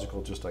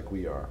biological just like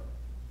we are.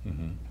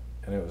 And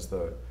it was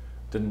the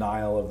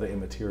denial of the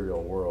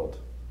immaterial world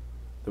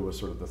that was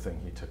sort of the thing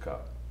he took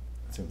up.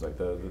 It seems like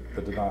the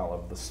denial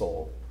of the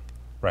soul,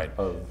 Right.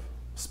 of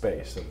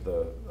space, of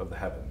the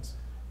heavens.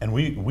 And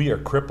we are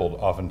crippled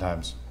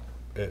oftentimes,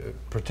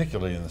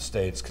 particularly in the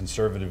States.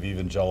 Conservative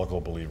evangelical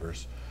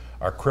believers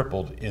are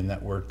crippled in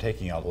that we're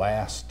taking a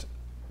last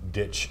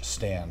ditch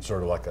stand,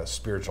 sort of like a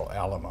spiritual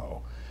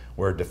Alamo,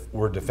 where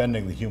we're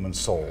defending the human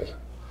soul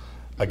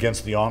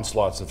against the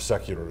onslaughts of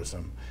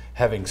secularism,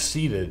 having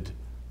ceded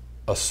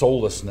a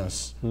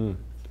soullessness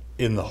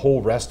in the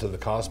whole rest of the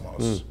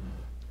cosmos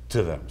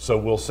to them. So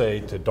we'll say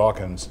to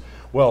Dawkins,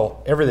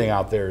 well, everything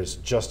out there is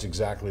just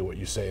exactly what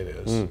you say it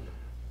is.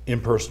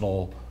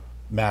 Impersonal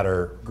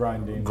matter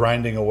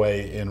grinding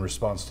away in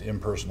response to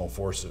impersonal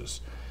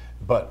forces.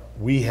 But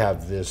we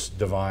have this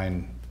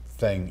divine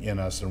thing in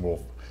us, and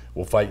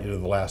we'll fight you to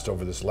the last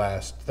over this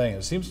last thing.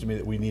 It seems to me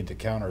that we need to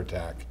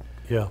counterattack.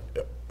 yeah.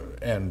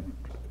 And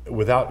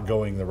without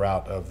going the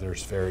route of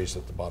there's fairies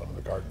at the bottom of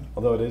the garden.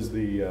 Although it is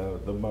the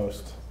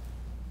most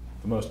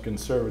the most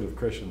conservative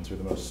Christians who are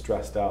the most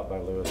stressed out by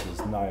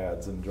Lewis's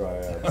naiads and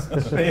dryads.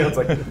 It's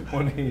like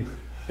when he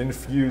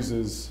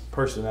infuses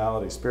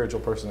personality, spiritual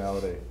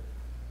personality,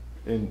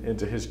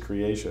 into his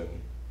creation,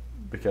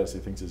 because he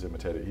thinks he's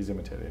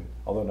imitating,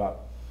 although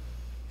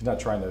he's not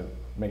trying to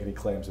make any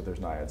claims that there's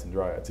naiads and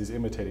dryads. He's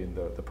imitating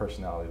the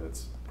personality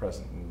that's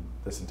present in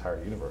this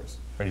entire universe.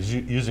 Right, he's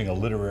using a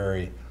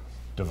literary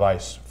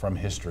device from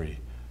history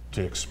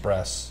to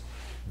express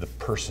the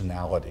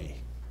personality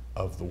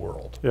of the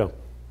world. Yeah.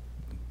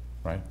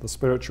 Right? The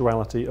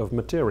spirituality of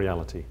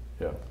materiality,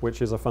 Yeah.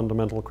 which is a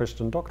fundamental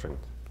Christian doctrine.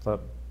 That,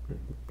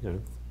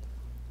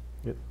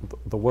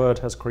 the Word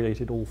has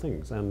created all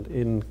things, and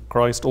in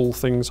Christ all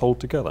things hold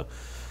together.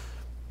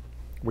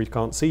 We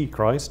can't see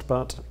Christ,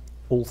 but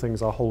all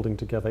things are holding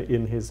together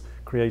in his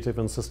creative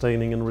and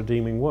sustaining and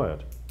redeeming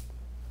Word.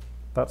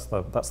 That's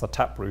the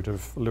taproot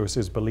of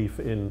Lewis's belief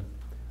in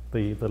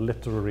the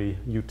literary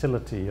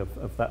utility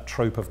of that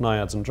trope of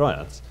naiads and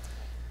dryads.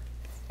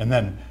 And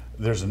then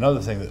there's another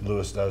thing that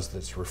Lewis does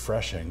that's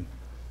refreshing,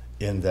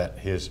 in that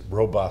his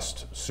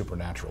robust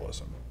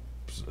supernaturalism.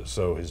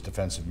 So his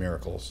defense of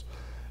miracles,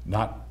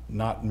 not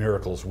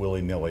miracles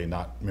willy-nilly,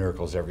 not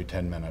miracles every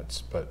 10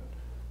 minutes, but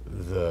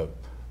the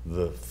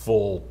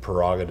full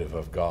prerogative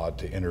of God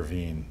to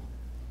intervene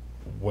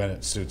when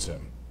it suits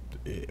him,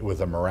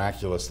 with a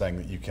miraculous thing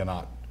that you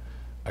cannot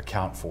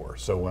account for.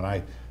 So when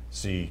I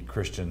see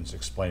Christians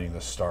explaining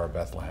the Star of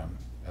Bethlehem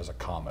as a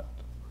comet,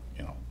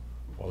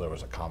 well, there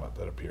was a comet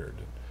that appeared,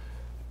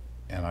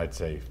 and I'd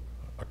say,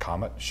 a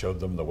comet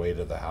showed them the way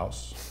to the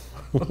house?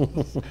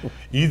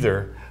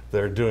 Either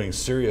they're doing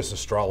serious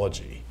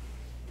astrology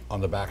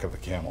on the back of a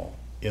camel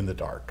in the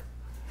dark,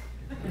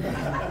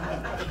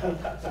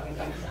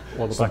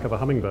 or the back of a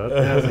hummingbird.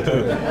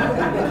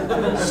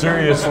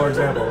 serious, For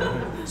example.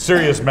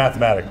 serious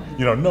mathematics.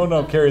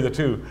 No, carry the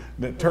 2.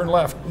 Turn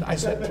left. I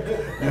said.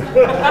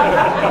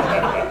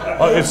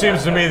 Well, it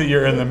seems to me that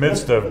you're in the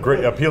midst of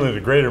appealing to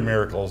greater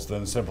miracles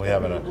than simply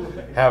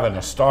having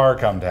a star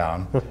come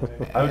down.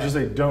 I would just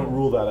say, don't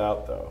rule that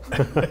out, though.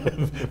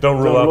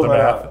 Don't rule out the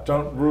math.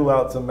 Don't rule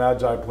out some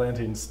magi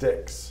planting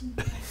sticks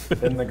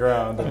in the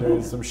ground and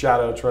doing some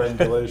shadow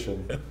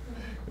triangulation.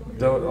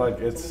 Don't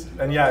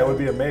it would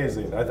be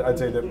amazing. I'd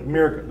say that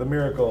the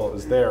miracle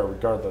is there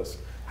regardless.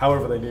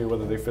 However they knew,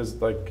 whether they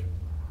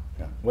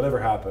whatever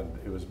happened,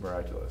 it was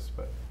miraculous.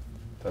 But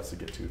that's to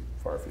get too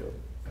far afield.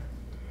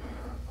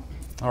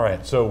 All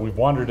right, so we've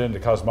wandered into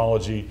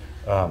cosmology,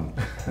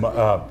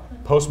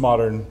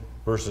 postmodern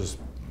versus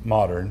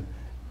modern.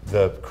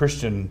 The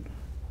Christian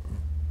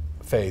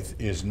faith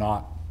is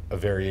not a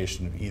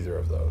variation of either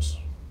of those.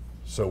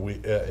 So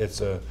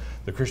the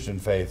Christian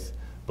faith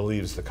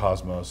believes the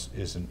cosmos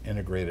is an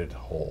integrated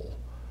whole,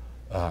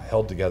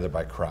 held together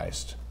by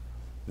Christ.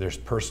 There's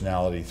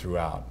personality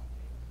throughout,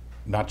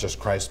 not just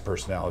Christ's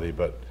personality,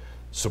 but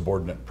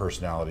subordinate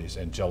personalities,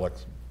 angelic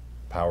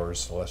powers,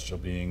 celestial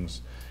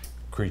beings,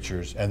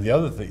 creatures, and the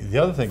other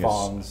thing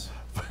Fawns.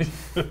 is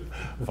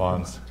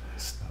fawns,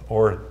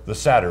 or the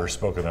satyr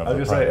spoken of I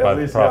was by going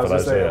the to say, prophet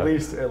Isaiah.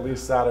 at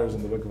least satyrs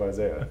in the book of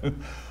Isaiah.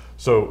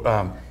 So,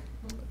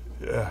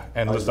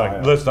 and let's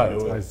not.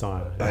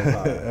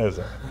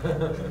 Isaiah.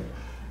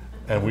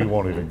 And we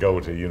won't even go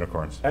to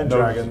unicorns. And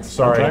dragons.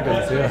 Sorry. And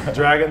dragons, yeah.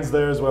 Dragons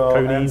there as well,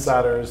 and Conies.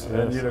 satyrs,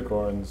 and Yes.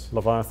 unicorns.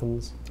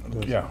 Leviathans.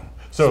 Yeah.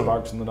 So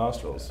Sparks in the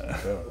nostrils.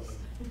 Yeah.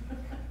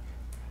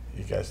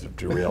 you guys have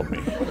derailed me.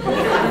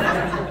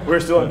 We're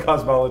still in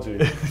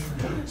cosmology.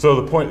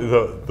 So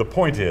the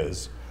point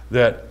is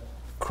that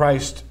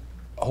Christ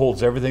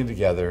holds everything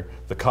together.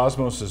 The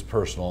cosmos is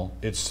personal.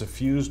 It's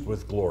suffused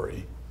with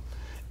glory,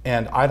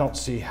 and I don't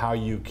see how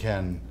you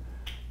can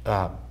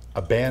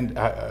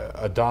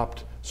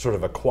adopt sort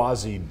of a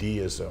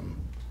quasi-deism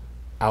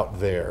out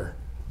there,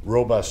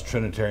 robust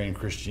Trinitarian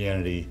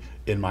Christianity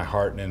in my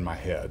heart and in my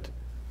head,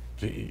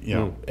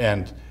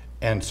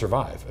 and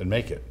survive and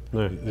make it.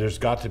 No. There's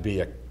got to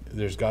be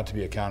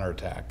a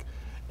counterattack,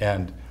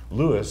 and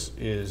Lewis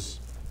is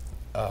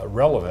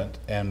relevant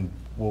and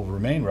will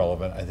remain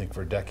relevant, I think,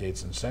 for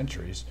decades and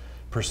centuries,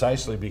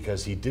 precisely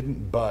because he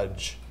didn't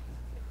budge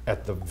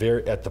at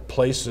the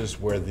places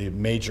where the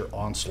major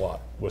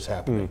onslaught was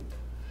happening.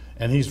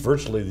 And he's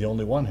virtually the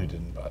only one who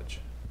didn't budge.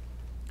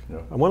 Yeah.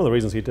 And one of the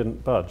reasons he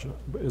didn't budge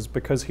is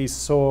because he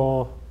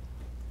saw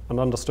and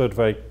understood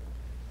very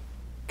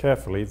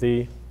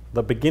carefully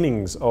the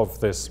beginnings of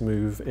this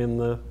move in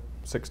the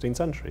 16th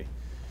century,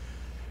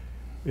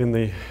 in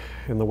the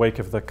wake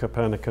of the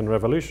Copernican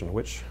revolution,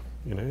 which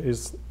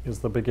is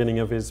the beginning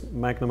of his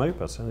magnum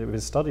opus and of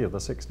his study of the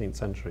 16th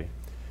century.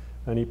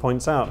 And he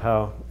points out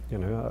how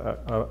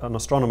an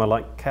astronomer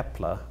like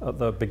Kepler, at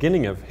the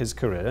beginning of his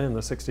career in the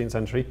 16th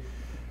century,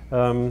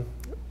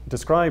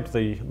 described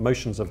the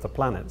motions of the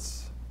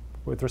planets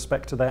with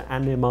respect to their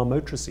anima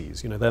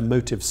motrices, their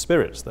motive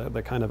spirits, their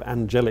kind of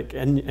angelic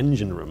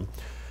engine room.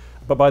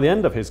 But by the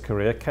end of his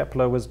career,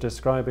 Kepler was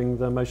describing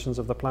the motions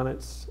of the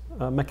planets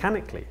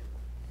mechanically.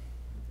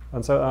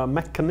 And so a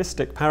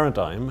mechanistic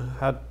paradigm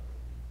had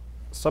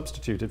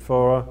substituted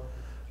for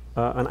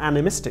an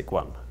animistic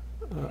one.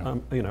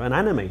 an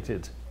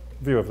animated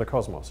view of the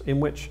cosmos in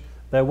which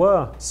there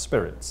were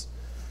spirits.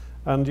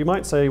 And you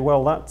might say,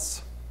 well,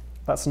 that's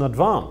an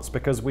advance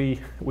because we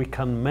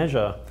can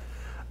measure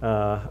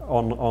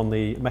on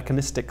the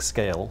mechanistic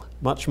scale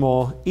much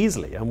more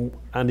easily, and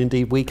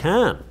indeed we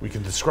can. We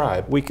can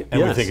describe, we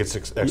think it's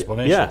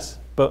explanation. Yes,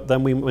 but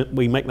then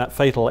we make that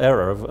fatal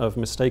error of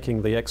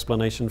mistaking the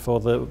explanation for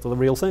the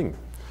real thing.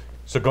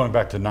 So going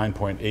back to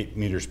 9.8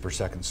 meters per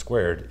second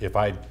squared, if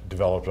I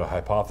developed a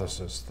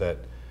hypothesis that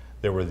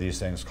there were these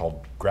things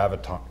called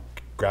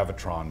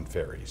gravitron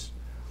fairies,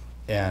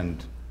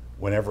 and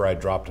whenever I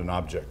dropped an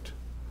object,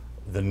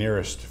 the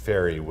nearest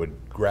fairy would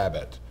grab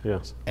it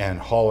and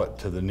haul it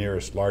to the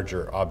nearest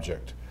larger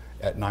object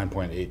at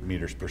 9.8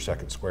 meters per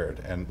second squared,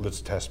 and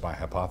let's test my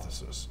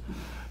hypothesis.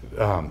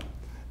 And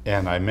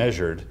I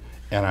measured,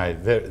 and I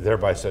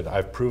thereby said,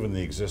 I've proven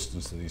the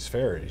existence of these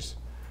fairies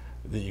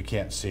that you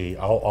can't see.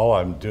 All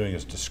I'm doing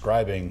is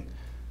describing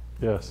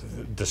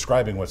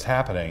what's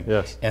happening.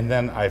 Yes. And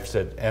then I've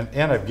said,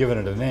 and I've given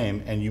it a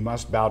name, and you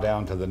must bow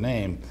down to the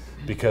name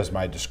because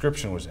my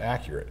description was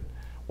accurate.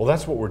 Well,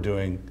 that's what we're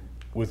doing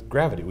with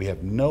gravity. We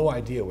have no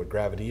idea what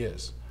gravity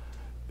is.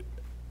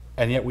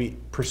 And yet we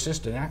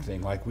persist in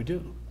acting like we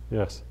do.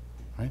 Yes.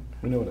 Right?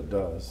 We know what it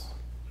does.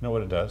 Know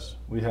what it does?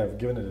 We have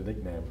given it a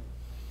nickname.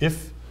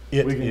 If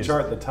it we can is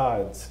chart the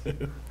tides.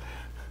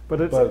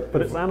 But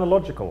it's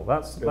analogical.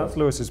 That's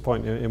Lewis's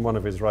point in one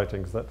of his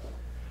writings, that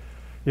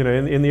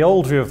in the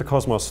old view of the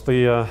cosmos,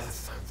 the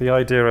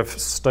idea of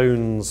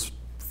stones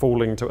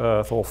falling to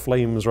earth or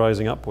flames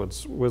rising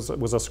upwards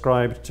was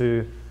ascribed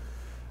to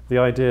the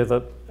idea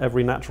that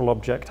every natural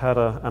object had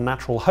a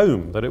natural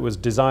home that it was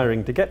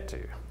desiring to get to.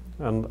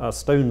 And a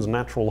stone's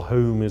natural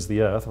home is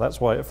the earth,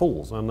 that's why it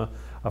falls. And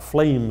a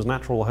flame's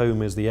natural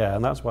home is the air,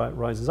 and that's why it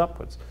rises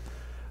upwards.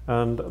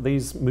 And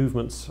these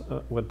movements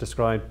were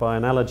described by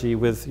analogy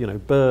with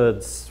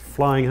birds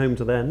flying home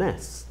to their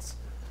nests.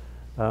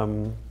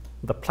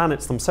 The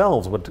planets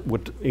themselves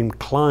would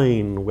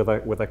incline with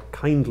a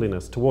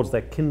kindliness towards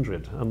their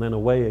kindred and then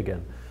away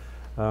again.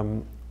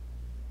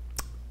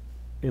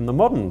 In the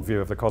modern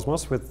view of the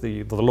cosmos, with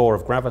the law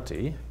of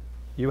gravity,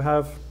 you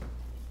have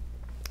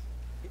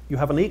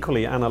an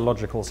equally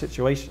analogical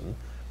situation,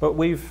 but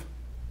we've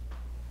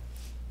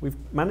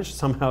managed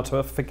somehow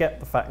to forget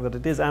the fact that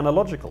it is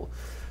analogical.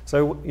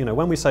 So,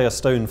 when we say a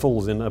stone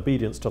falls in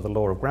obedience to the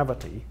law of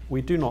gravity,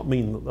 we do not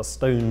mean that the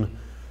stone,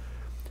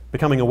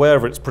 becoming aware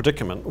of its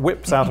predicament,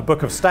 whips out a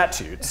book of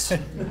statutes,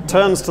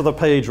 turns to the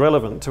page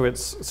relevant to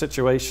its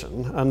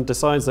situation, and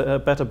decides that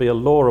it better be a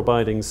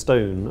law-abiding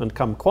stone and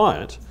come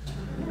quiet.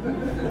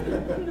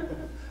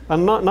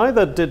 And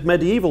neither did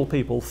medieval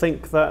people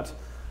think that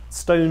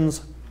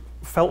stones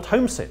felt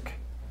homesick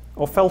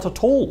or felt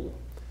at all.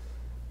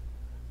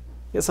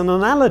 It's an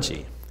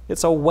analogy.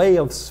 It's a way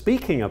of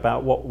speaking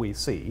about what we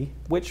see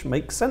which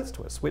makes sense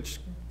to us, which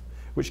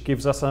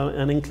gives us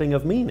an inkling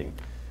of meaning.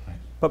 Right.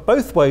 But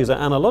both ways are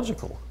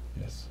analogical.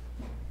 Yes.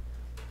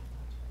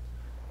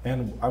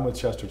 And I'm with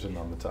Chesterton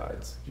on the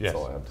tides. That's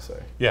all I have to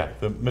say. Yeah,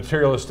 the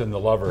materialist and the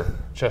lover,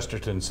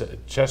 Chesterton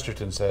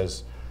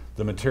says,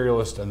 the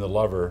materialist and the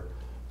lover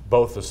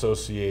both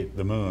associate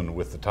the moon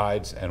with the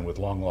tides and with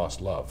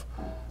long-lost love.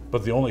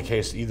 But the only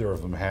case either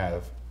of them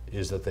have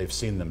is that they've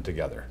seen them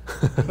together.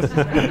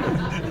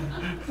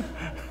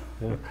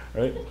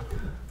 Right?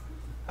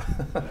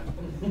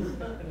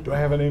 Do I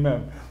have an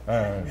amen?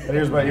 And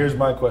here's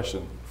my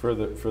question for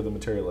the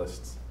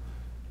materialists.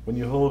 When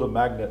you hold a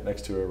magnet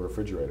next to a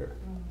refrigerator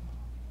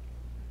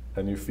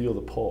and you feel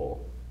the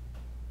pull,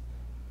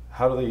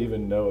 how do they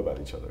even know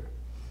about each other?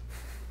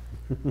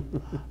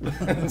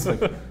 It's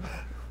like,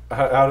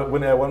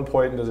 at one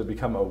point does it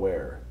become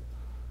aware?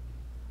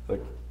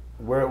 Like,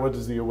 what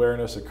does the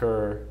awareness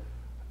occur?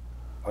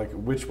 Like,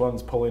 which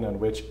one's pulling on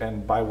which,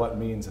 and by what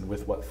means, and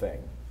with what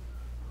thing?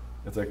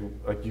 It's like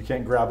you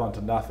can't grab onto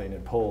nothing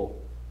and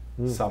pull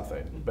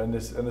something. And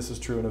this is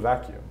true in a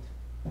vacuum.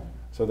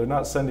 So they're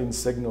not sending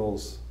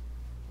signals,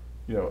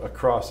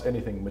 across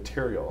anything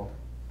material.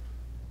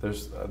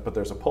 But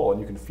there's a pull,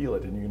 and you can feel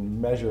it, and you can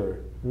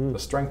measure the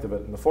strength of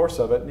it and the force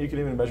of it, and you can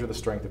even measure the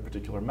strength of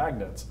particular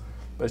magnets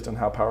based on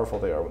how powerful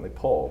they are when they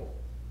pull.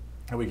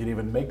 And we can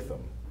even make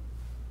them.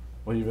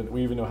 We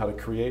even know how to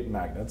create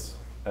magnets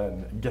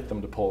and get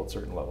them to pull at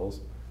certain levels.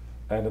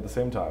 And at the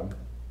same time,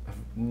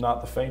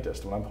 not the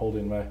faintest. When I'm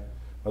holding my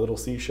little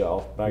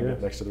seashell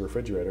magnet next to the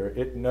refrigerator,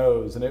 it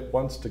knows and it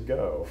wants to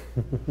go.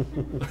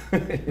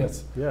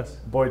 Yes. Yes.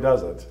 Boy,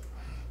 does it.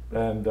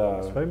 And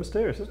it's very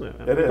mysterious, isn't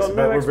it? It is.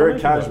 But we're very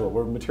casual.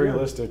 We're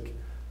materialistic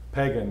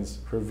pagans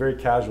who are very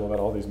casual about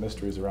all these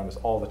mysteries around us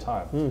all the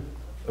time.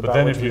 But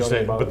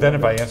then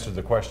if I answered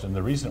the question,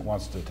 the reason it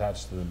wants to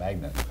attach to the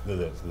magnet, to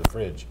the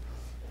fridge,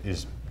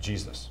 is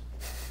Jesus.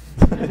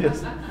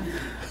 Yes.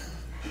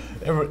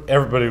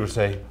 Everybody would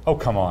say, "Oh,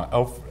 come on!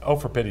 Oh,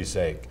 for pity's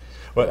sake!"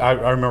 But I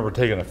remember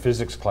taking a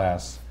physics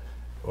class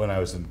when I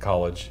was in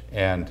college,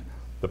 and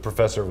the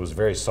professor was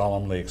very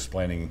solemnly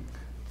explaining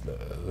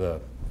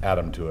the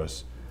atom to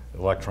us,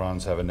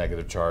 electrons have a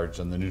negative charge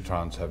and the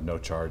neutrons have no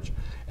charge.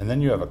 And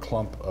then you have a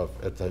clump of,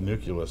 at the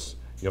nucleus,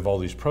 you have all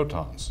these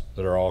protons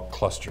that are all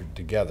clustered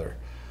together.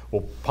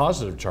 Well,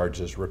 positive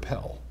charges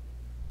repel.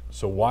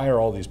 So why are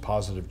all these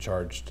positive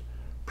charged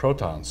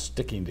protons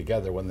sticking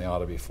together when they ought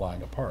to be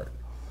flying apart?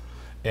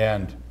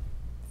 And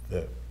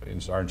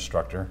our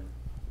instructor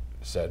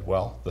said,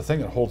 well, the thing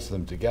that holds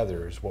them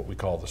together is what we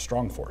call the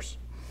strong force.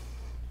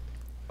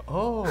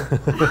 Oh.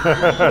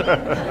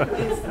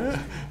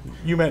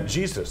 You meant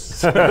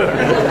Jesus.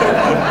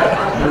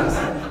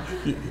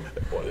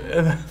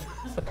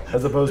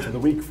 As opposed to the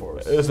weak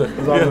force. Yeah,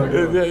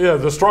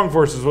 the strong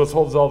force is what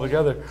holds it all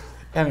together.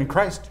 And in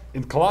Christ,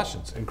 in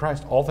Colossians, in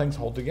Christ, all things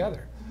hold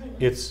together.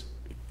 It's,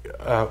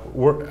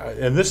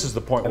 and this is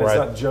the point and where it's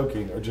not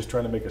joking or just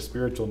trying to make a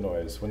spiritual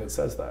noise when it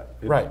says that.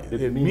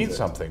 It means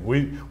something.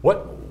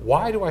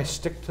 Why do I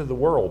stick to the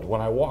world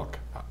when I walk?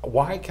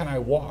 Why can I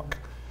walk?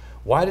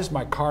 Why does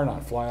my car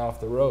not fly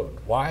off the road?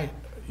 Why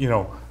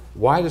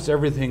does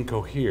everything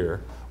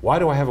cohere? Why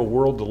do I have a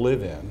world to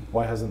live in?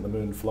 Why hasn't the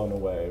moon flown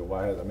away?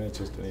 It's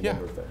just any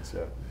number of things,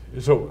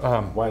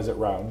 So why is it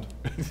round?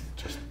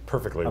 Just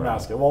perfectly I'm round.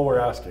 asking. Well, we're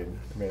asking.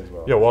 May as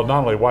well. Yeah, well,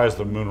 not only why is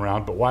the moon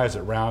round, but why is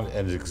it round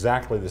and is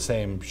exactly the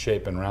same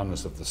shape and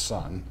roundness of the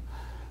sun?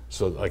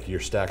 So like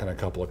you're stacking a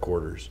couple of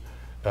quarters.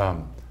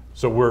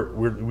 So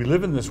we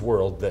live in this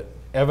world that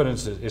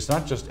evidence it's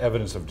not just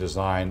evidence of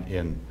design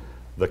in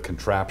the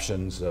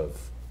contraptions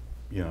of,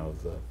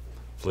 the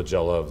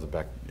flagella of the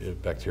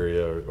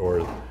bacteria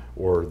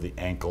or the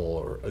ankle,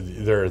 or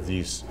there are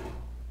these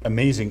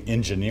amazing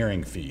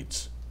engineering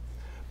feats.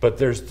 But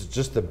there's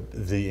just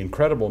the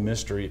incredible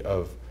mystery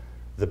of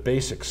the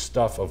basic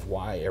stuff of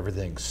why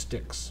everything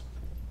sticks.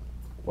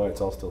 Why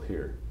it's all still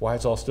here. Why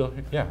it's all still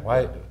here. Yeah,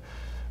 why.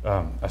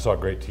 I saw a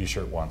great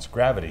T-shirt once.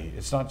 Gravity,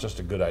 it's not just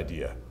a good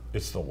idea,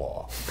 it's the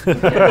law.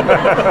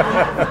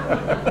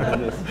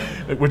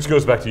 Which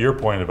goes back to your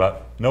point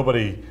about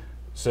nobody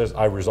says,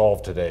 I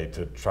resolve today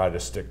to try to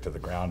stick to the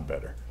ground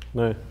better.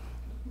 No.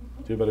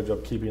 Do a better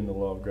job keeping the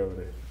law of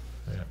gravity.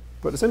 Yeah.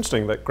 But it's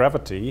interesting that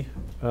gravity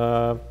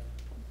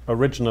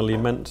originally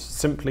meant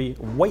simply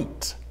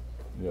weight.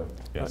 Yeah.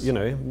 Yes.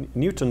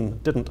 Newton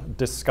didn't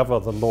discover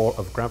the law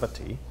of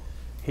gravity.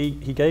 He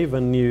gave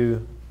a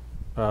new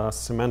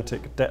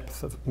semantic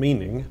depth of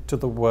meaning to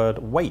the word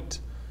weight,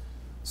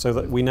 so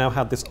that we now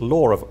had this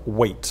law of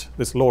weight,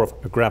 this law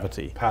of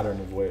gravity. Pattern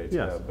of weight,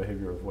 Yes.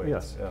 behavior of weight.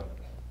 Yes. Yeah.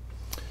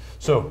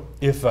 So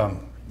if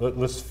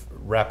let's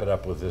wrap it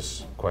up with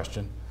this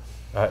question.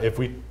 If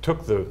we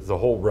took the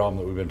whole realm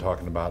that we've been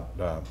talking about,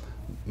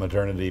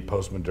 modernity,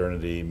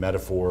 post-modernity,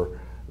 metaphor,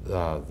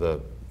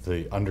 the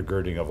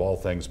undergirding of all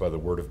things by the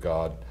Word of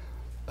God,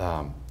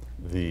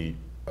 the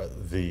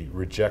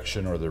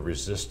rejection or the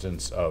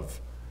resistance of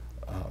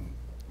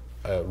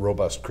a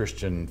robust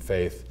Christian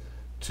faith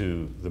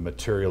to the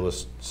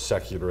materialist,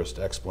 secularist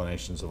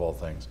explanations of all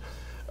things.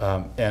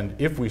 And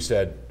if we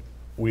said,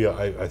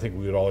 I think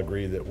we would all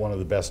agree that one of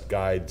the best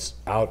guides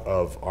out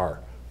of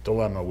our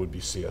dilemma would be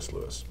C.S.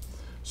 Lewis.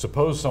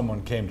 Suppose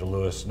someone came to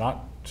Lewis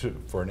not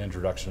for an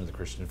introduction to the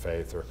Christian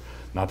faith or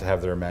not to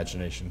have their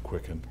imagination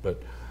quickened,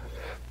 but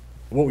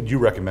what would you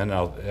recommend?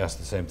 I'll ask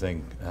the same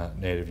thing,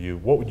 Nate, of you.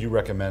 What would you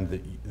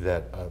recommend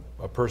that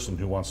a person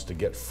who wants to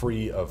get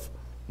free of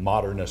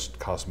modernist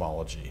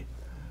cosmology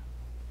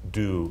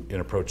do in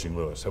approaching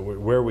Lewis? So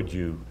where would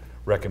you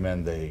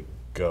recommend they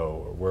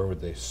go, or where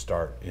would they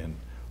start in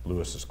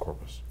Lewis's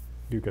corpus?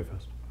 You go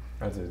first.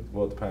 I'd say,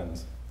 well, it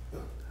depends.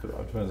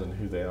 It depends on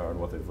who they are and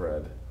what they've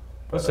read.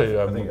 But Let's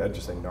say, I think I'd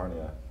just say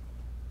Narnia.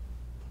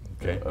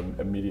 Okay.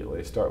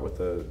 Immediately start with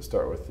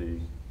the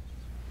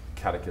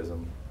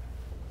catechism.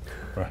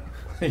 Right.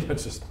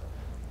 Just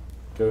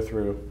go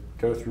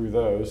through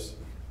those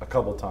a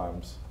couple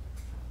times.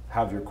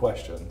 Have your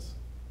questions.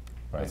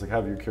 Right. It's like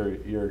have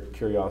your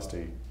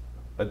curiosity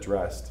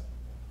addressed,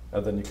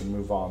 and then you can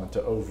move on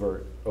into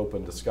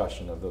open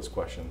discussion of those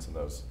questions and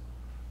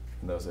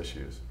those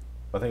issues.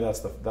 I think that's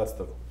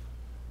the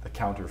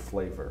counter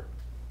flavor.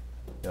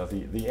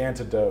 The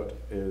antidote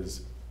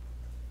is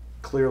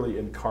clearly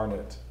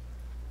incarnate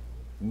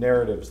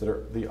narratives that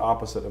are the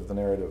opposite of the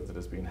narrative that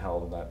is being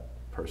held in that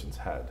person's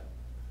head.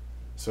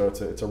 So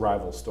it's a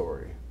rival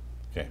story.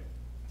 Okay.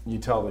 You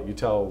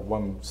tell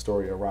one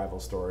story, a rival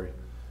story,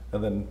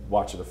 and then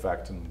watch it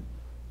affect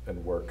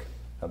and work,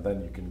 and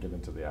then you can get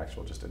into the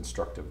actual just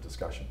instructive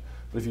discussion.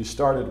 But if you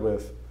started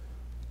with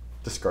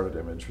discarded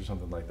image or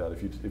something like that,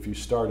 if you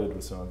started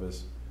with some of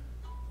his,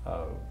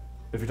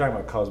 if you're talking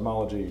about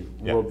cosmology,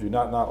 worldview,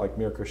 not like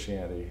mere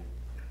Christianity,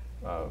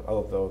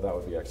 although that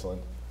would be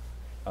excellent,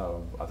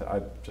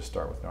 I'd just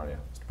start with Narnia.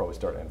 Probably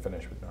start and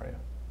finish with Narnia.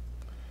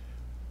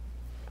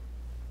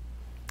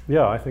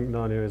 Yeah, I think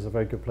Narnia is a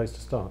very good place to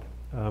start.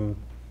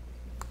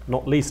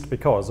 Not least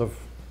because of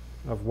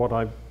what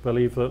I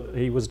believe that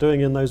he was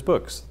doing in those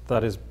books.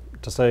 That is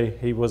to say,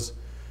 he was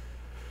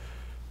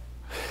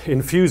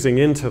infusing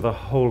into the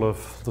whole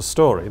of the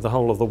story, the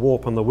whole of the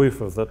warp and the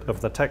woof of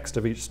the text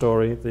of each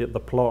story, the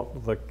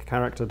plot, the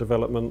character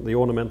development, the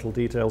ornamental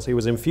details. He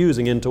was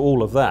infusing into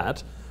all of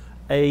that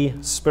a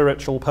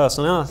spiritual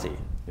personality,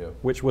 Yeah.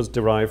 which was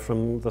derived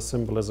from the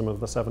symbolism of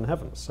the seven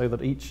heavens, so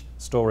that each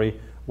story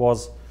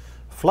was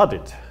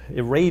flooded,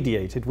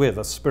 irradiated with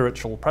a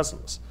spiritual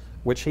presence,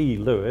 which he,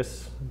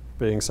 Lewis,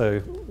 being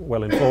so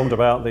well informed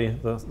about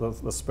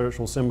the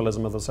spiritual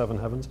symbolism of the seven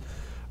heavens,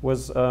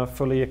 was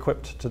fully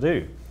equipped to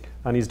do.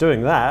 And he's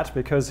doing that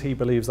because he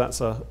believes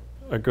that's a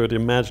good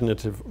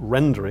imaginative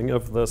rendering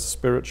of the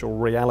spiritual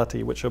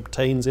reality which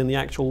obtains in the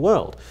actual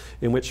world,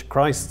 in which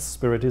Christ's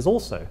spirit is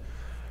also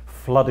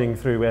flooding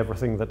through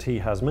everything that he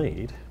has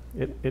made.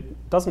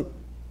 It doesn't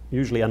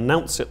usually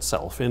announce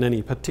itself in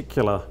any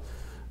particular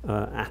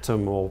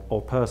atom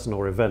or person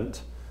or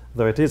event,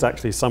 though it is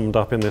actually summed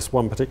up in this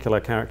one particular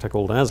character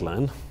called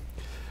Aslan.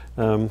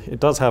 It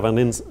does have an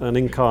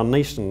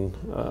incarnation,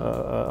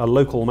 a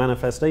local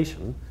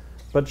manifestation,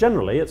 but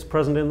generally it's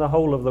present in the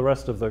whole of the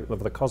rest of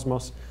the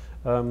cosmos,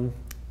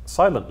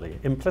 silently,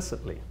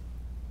 implicitly.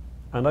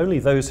 And only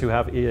those who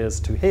have ears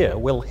to hear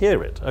will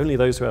hear it. Only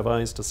those who have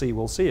eyes to see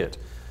will see it.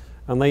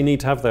 And they need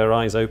to have their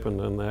eyes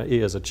open and their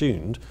ears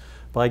attuned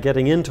by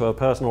getting into a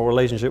personal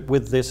relationship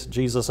with this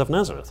Jesus of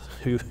Nazareth,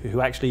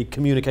 who actually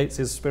communicates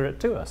his spirit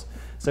to us.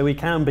 So we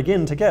can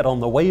begin to get on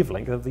the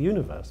wavelength of the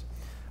universe.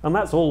 And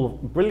that's all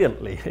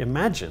brilliantly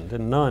imagined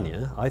in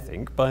Narnia, I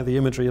think, by the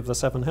imagery of the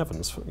seven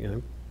heavens,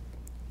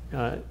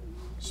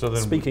 So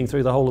then, speaking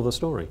through the whole of the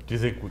story. do you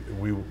think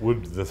we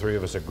would the three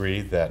of us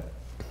agree that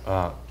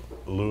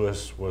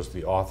Lewis was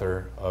the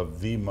author of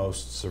the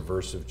most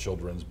subversive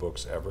children's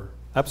books ever?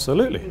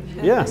 Absolutely,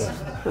 yes.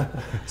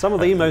 Some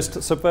of the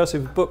most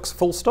subversive books,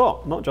 full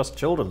stop, not just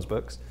children's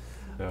books.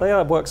 Yeah. They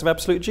are works of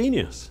absolute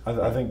genius.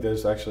 I think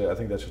that's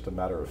just a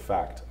matter of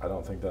fact. I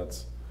don't think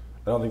there's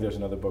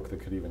another book that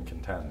could even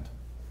contend.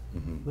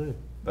 No.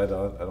 I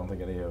don't think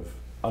any have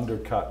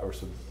undercut or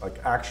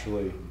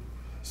actually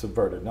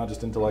subverted, not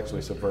just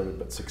intellectually subverted,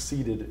 but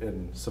succeeded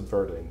in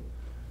subverting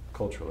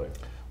culturally.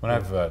 When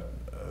I've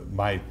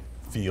my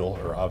feel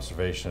or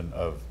observation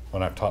of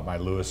when I've taught my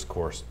Lewis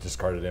course,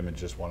 Discarded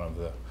Image is one of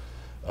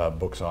the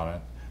books on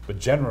it. But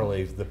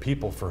generally, the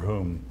people for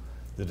whom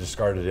the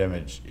Discarded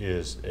Image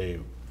is a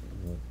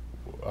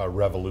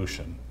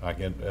revolution.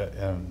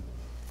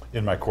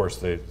 In my course,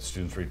 the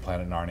students read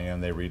Planet Narnia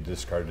and they read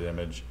Discarded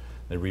Image.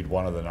 They read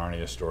one of the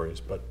Narnia stories.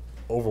 But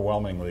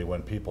overwhelmingly,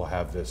 when people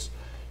have this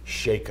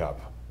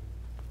shake-up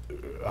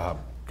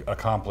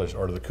accomplished,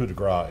 or the coup de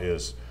grace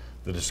is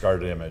the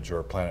Discarded Image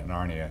or Planet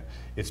Narnia,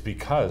 it's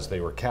because they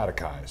were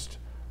catechized.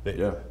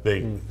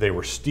 They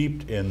were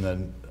steeped in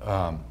the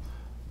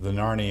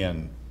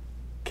Narnian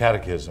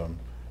catechism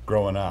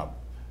growing up,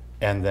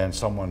 and then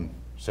someone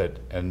said,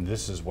 and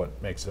this is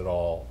what makes it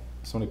all.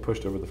 Somebody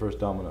pushed over the first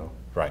domino.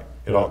 Right.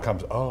 It all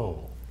comes,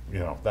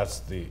 that's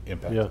the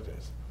impact it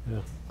is.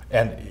 Yeah.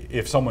 And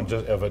if someone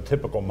just, of a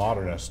typical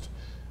modernist,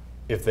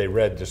 if they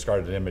read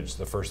Discarded Image,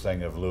 the first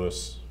thing of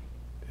Lewis,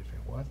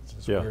 what's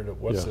this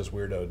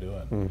weirdo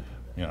doing?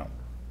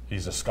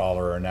 He's a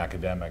scholar or an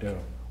academic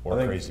or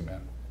a crazy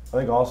man. I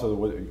think also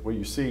what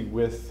you see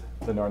with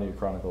the Narnia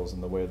Chronicles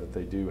and the way that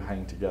they do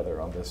hang together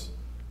on this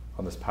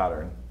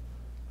pattern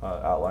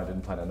outlined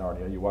in Planet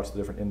Narnia. You watch the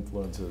different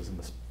influences and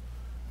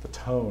the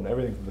tone,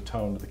 everything from the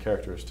tone to the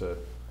characters to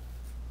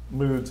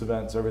moods,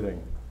 events,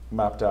 everything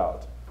mapped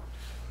out.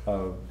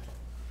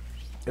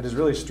 It is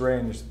really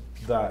strange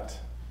that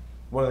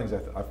one of the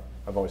things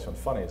I've always found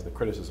funny is the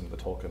criticism that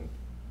Tolkien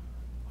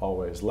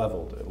always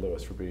leveled at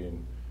Lewis for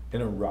being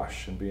in a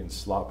rush and being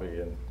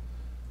sloppy, and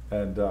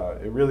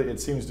it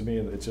seems to me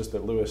that it's just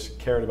that Lewis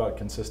cared about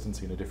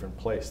consistency in a different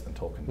place than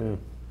Tolkien did.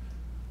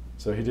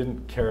 So he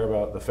didn't care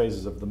about the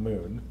phases of the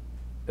moon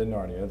in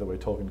Narnia the way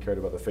Tolkien cared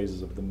about the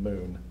phases of the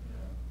moon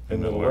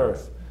in Middle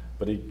Earth,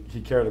 but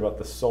he cared about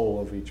the soul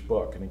of each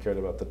book, and he cared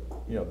about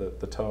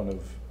the tone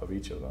of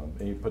each of them,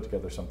 and he put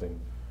together something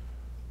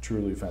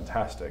truly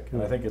fantastic.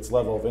 And I think its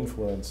level of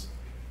influence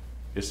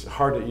is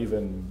hard to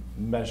even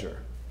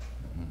measure.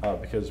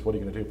 Because what are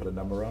you going to do? Put a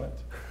number on it?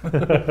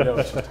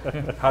 It's just,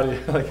 how do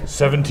you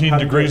 17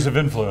 degrees of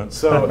influence.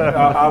 So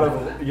out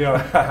of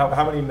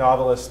how many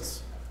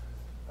novelists,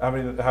 how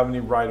many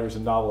writers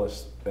and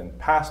novelists and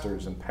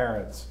pastors and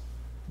parents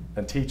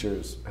and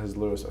teachers has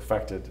Lewis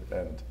affected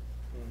and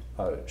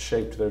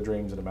shaped their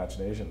dreams and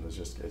imagination? It's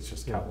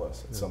just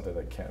countless. It's something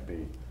that can't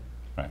be.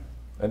 Right.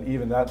 And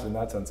even that, in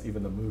that sense,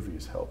 even the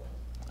movies help.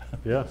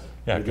 Yes.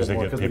 Yeah, because they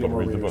get people to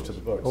read the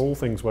books. All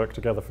things work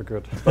together for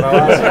good. But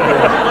I'll ask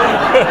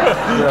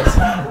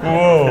you,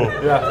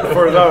 Whoa. yeah,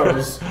 for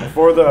those,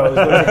 for those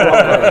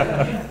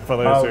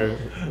who.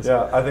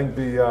 Yeah, I think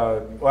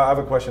I have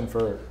a question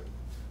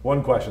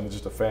one question that's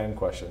just a fan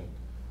question,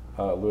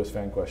 Lewis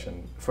fan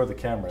question, for the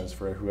cameras,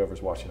 for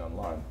whoever's watching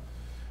online.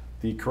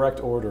 The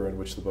correct order in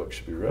which the book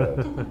should be read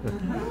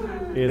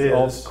is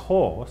of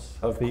course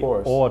the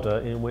order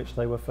in which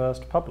they were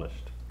first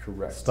published.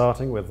 Correct.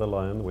 Starting with The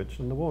Lion, the Witch,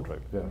 and the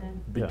Wardrobe. Yeah.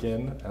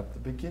 Begin at the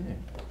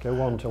beginning.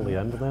 Go on till the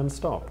end and then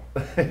stop.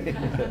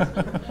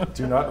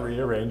 Do not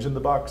rearrange in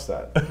the box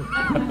set.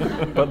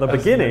 But the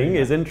beginning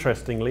is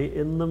interestingly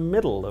in the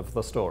middle of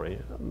the story,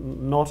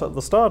 not at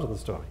the start of the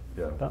story.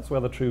 Yeah. That's where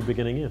the true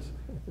beginning is.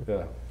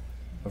 Yeah,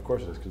 of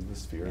course it is, because the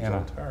sphere is And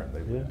on turn.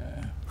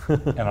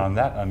 And on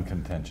that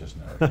uncontentious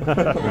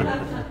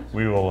note,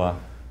 we will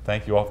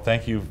thank you all.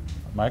 Thank you,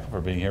 Michael,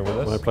 for being here with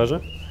us. My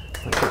pleasure.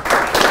 Thank you.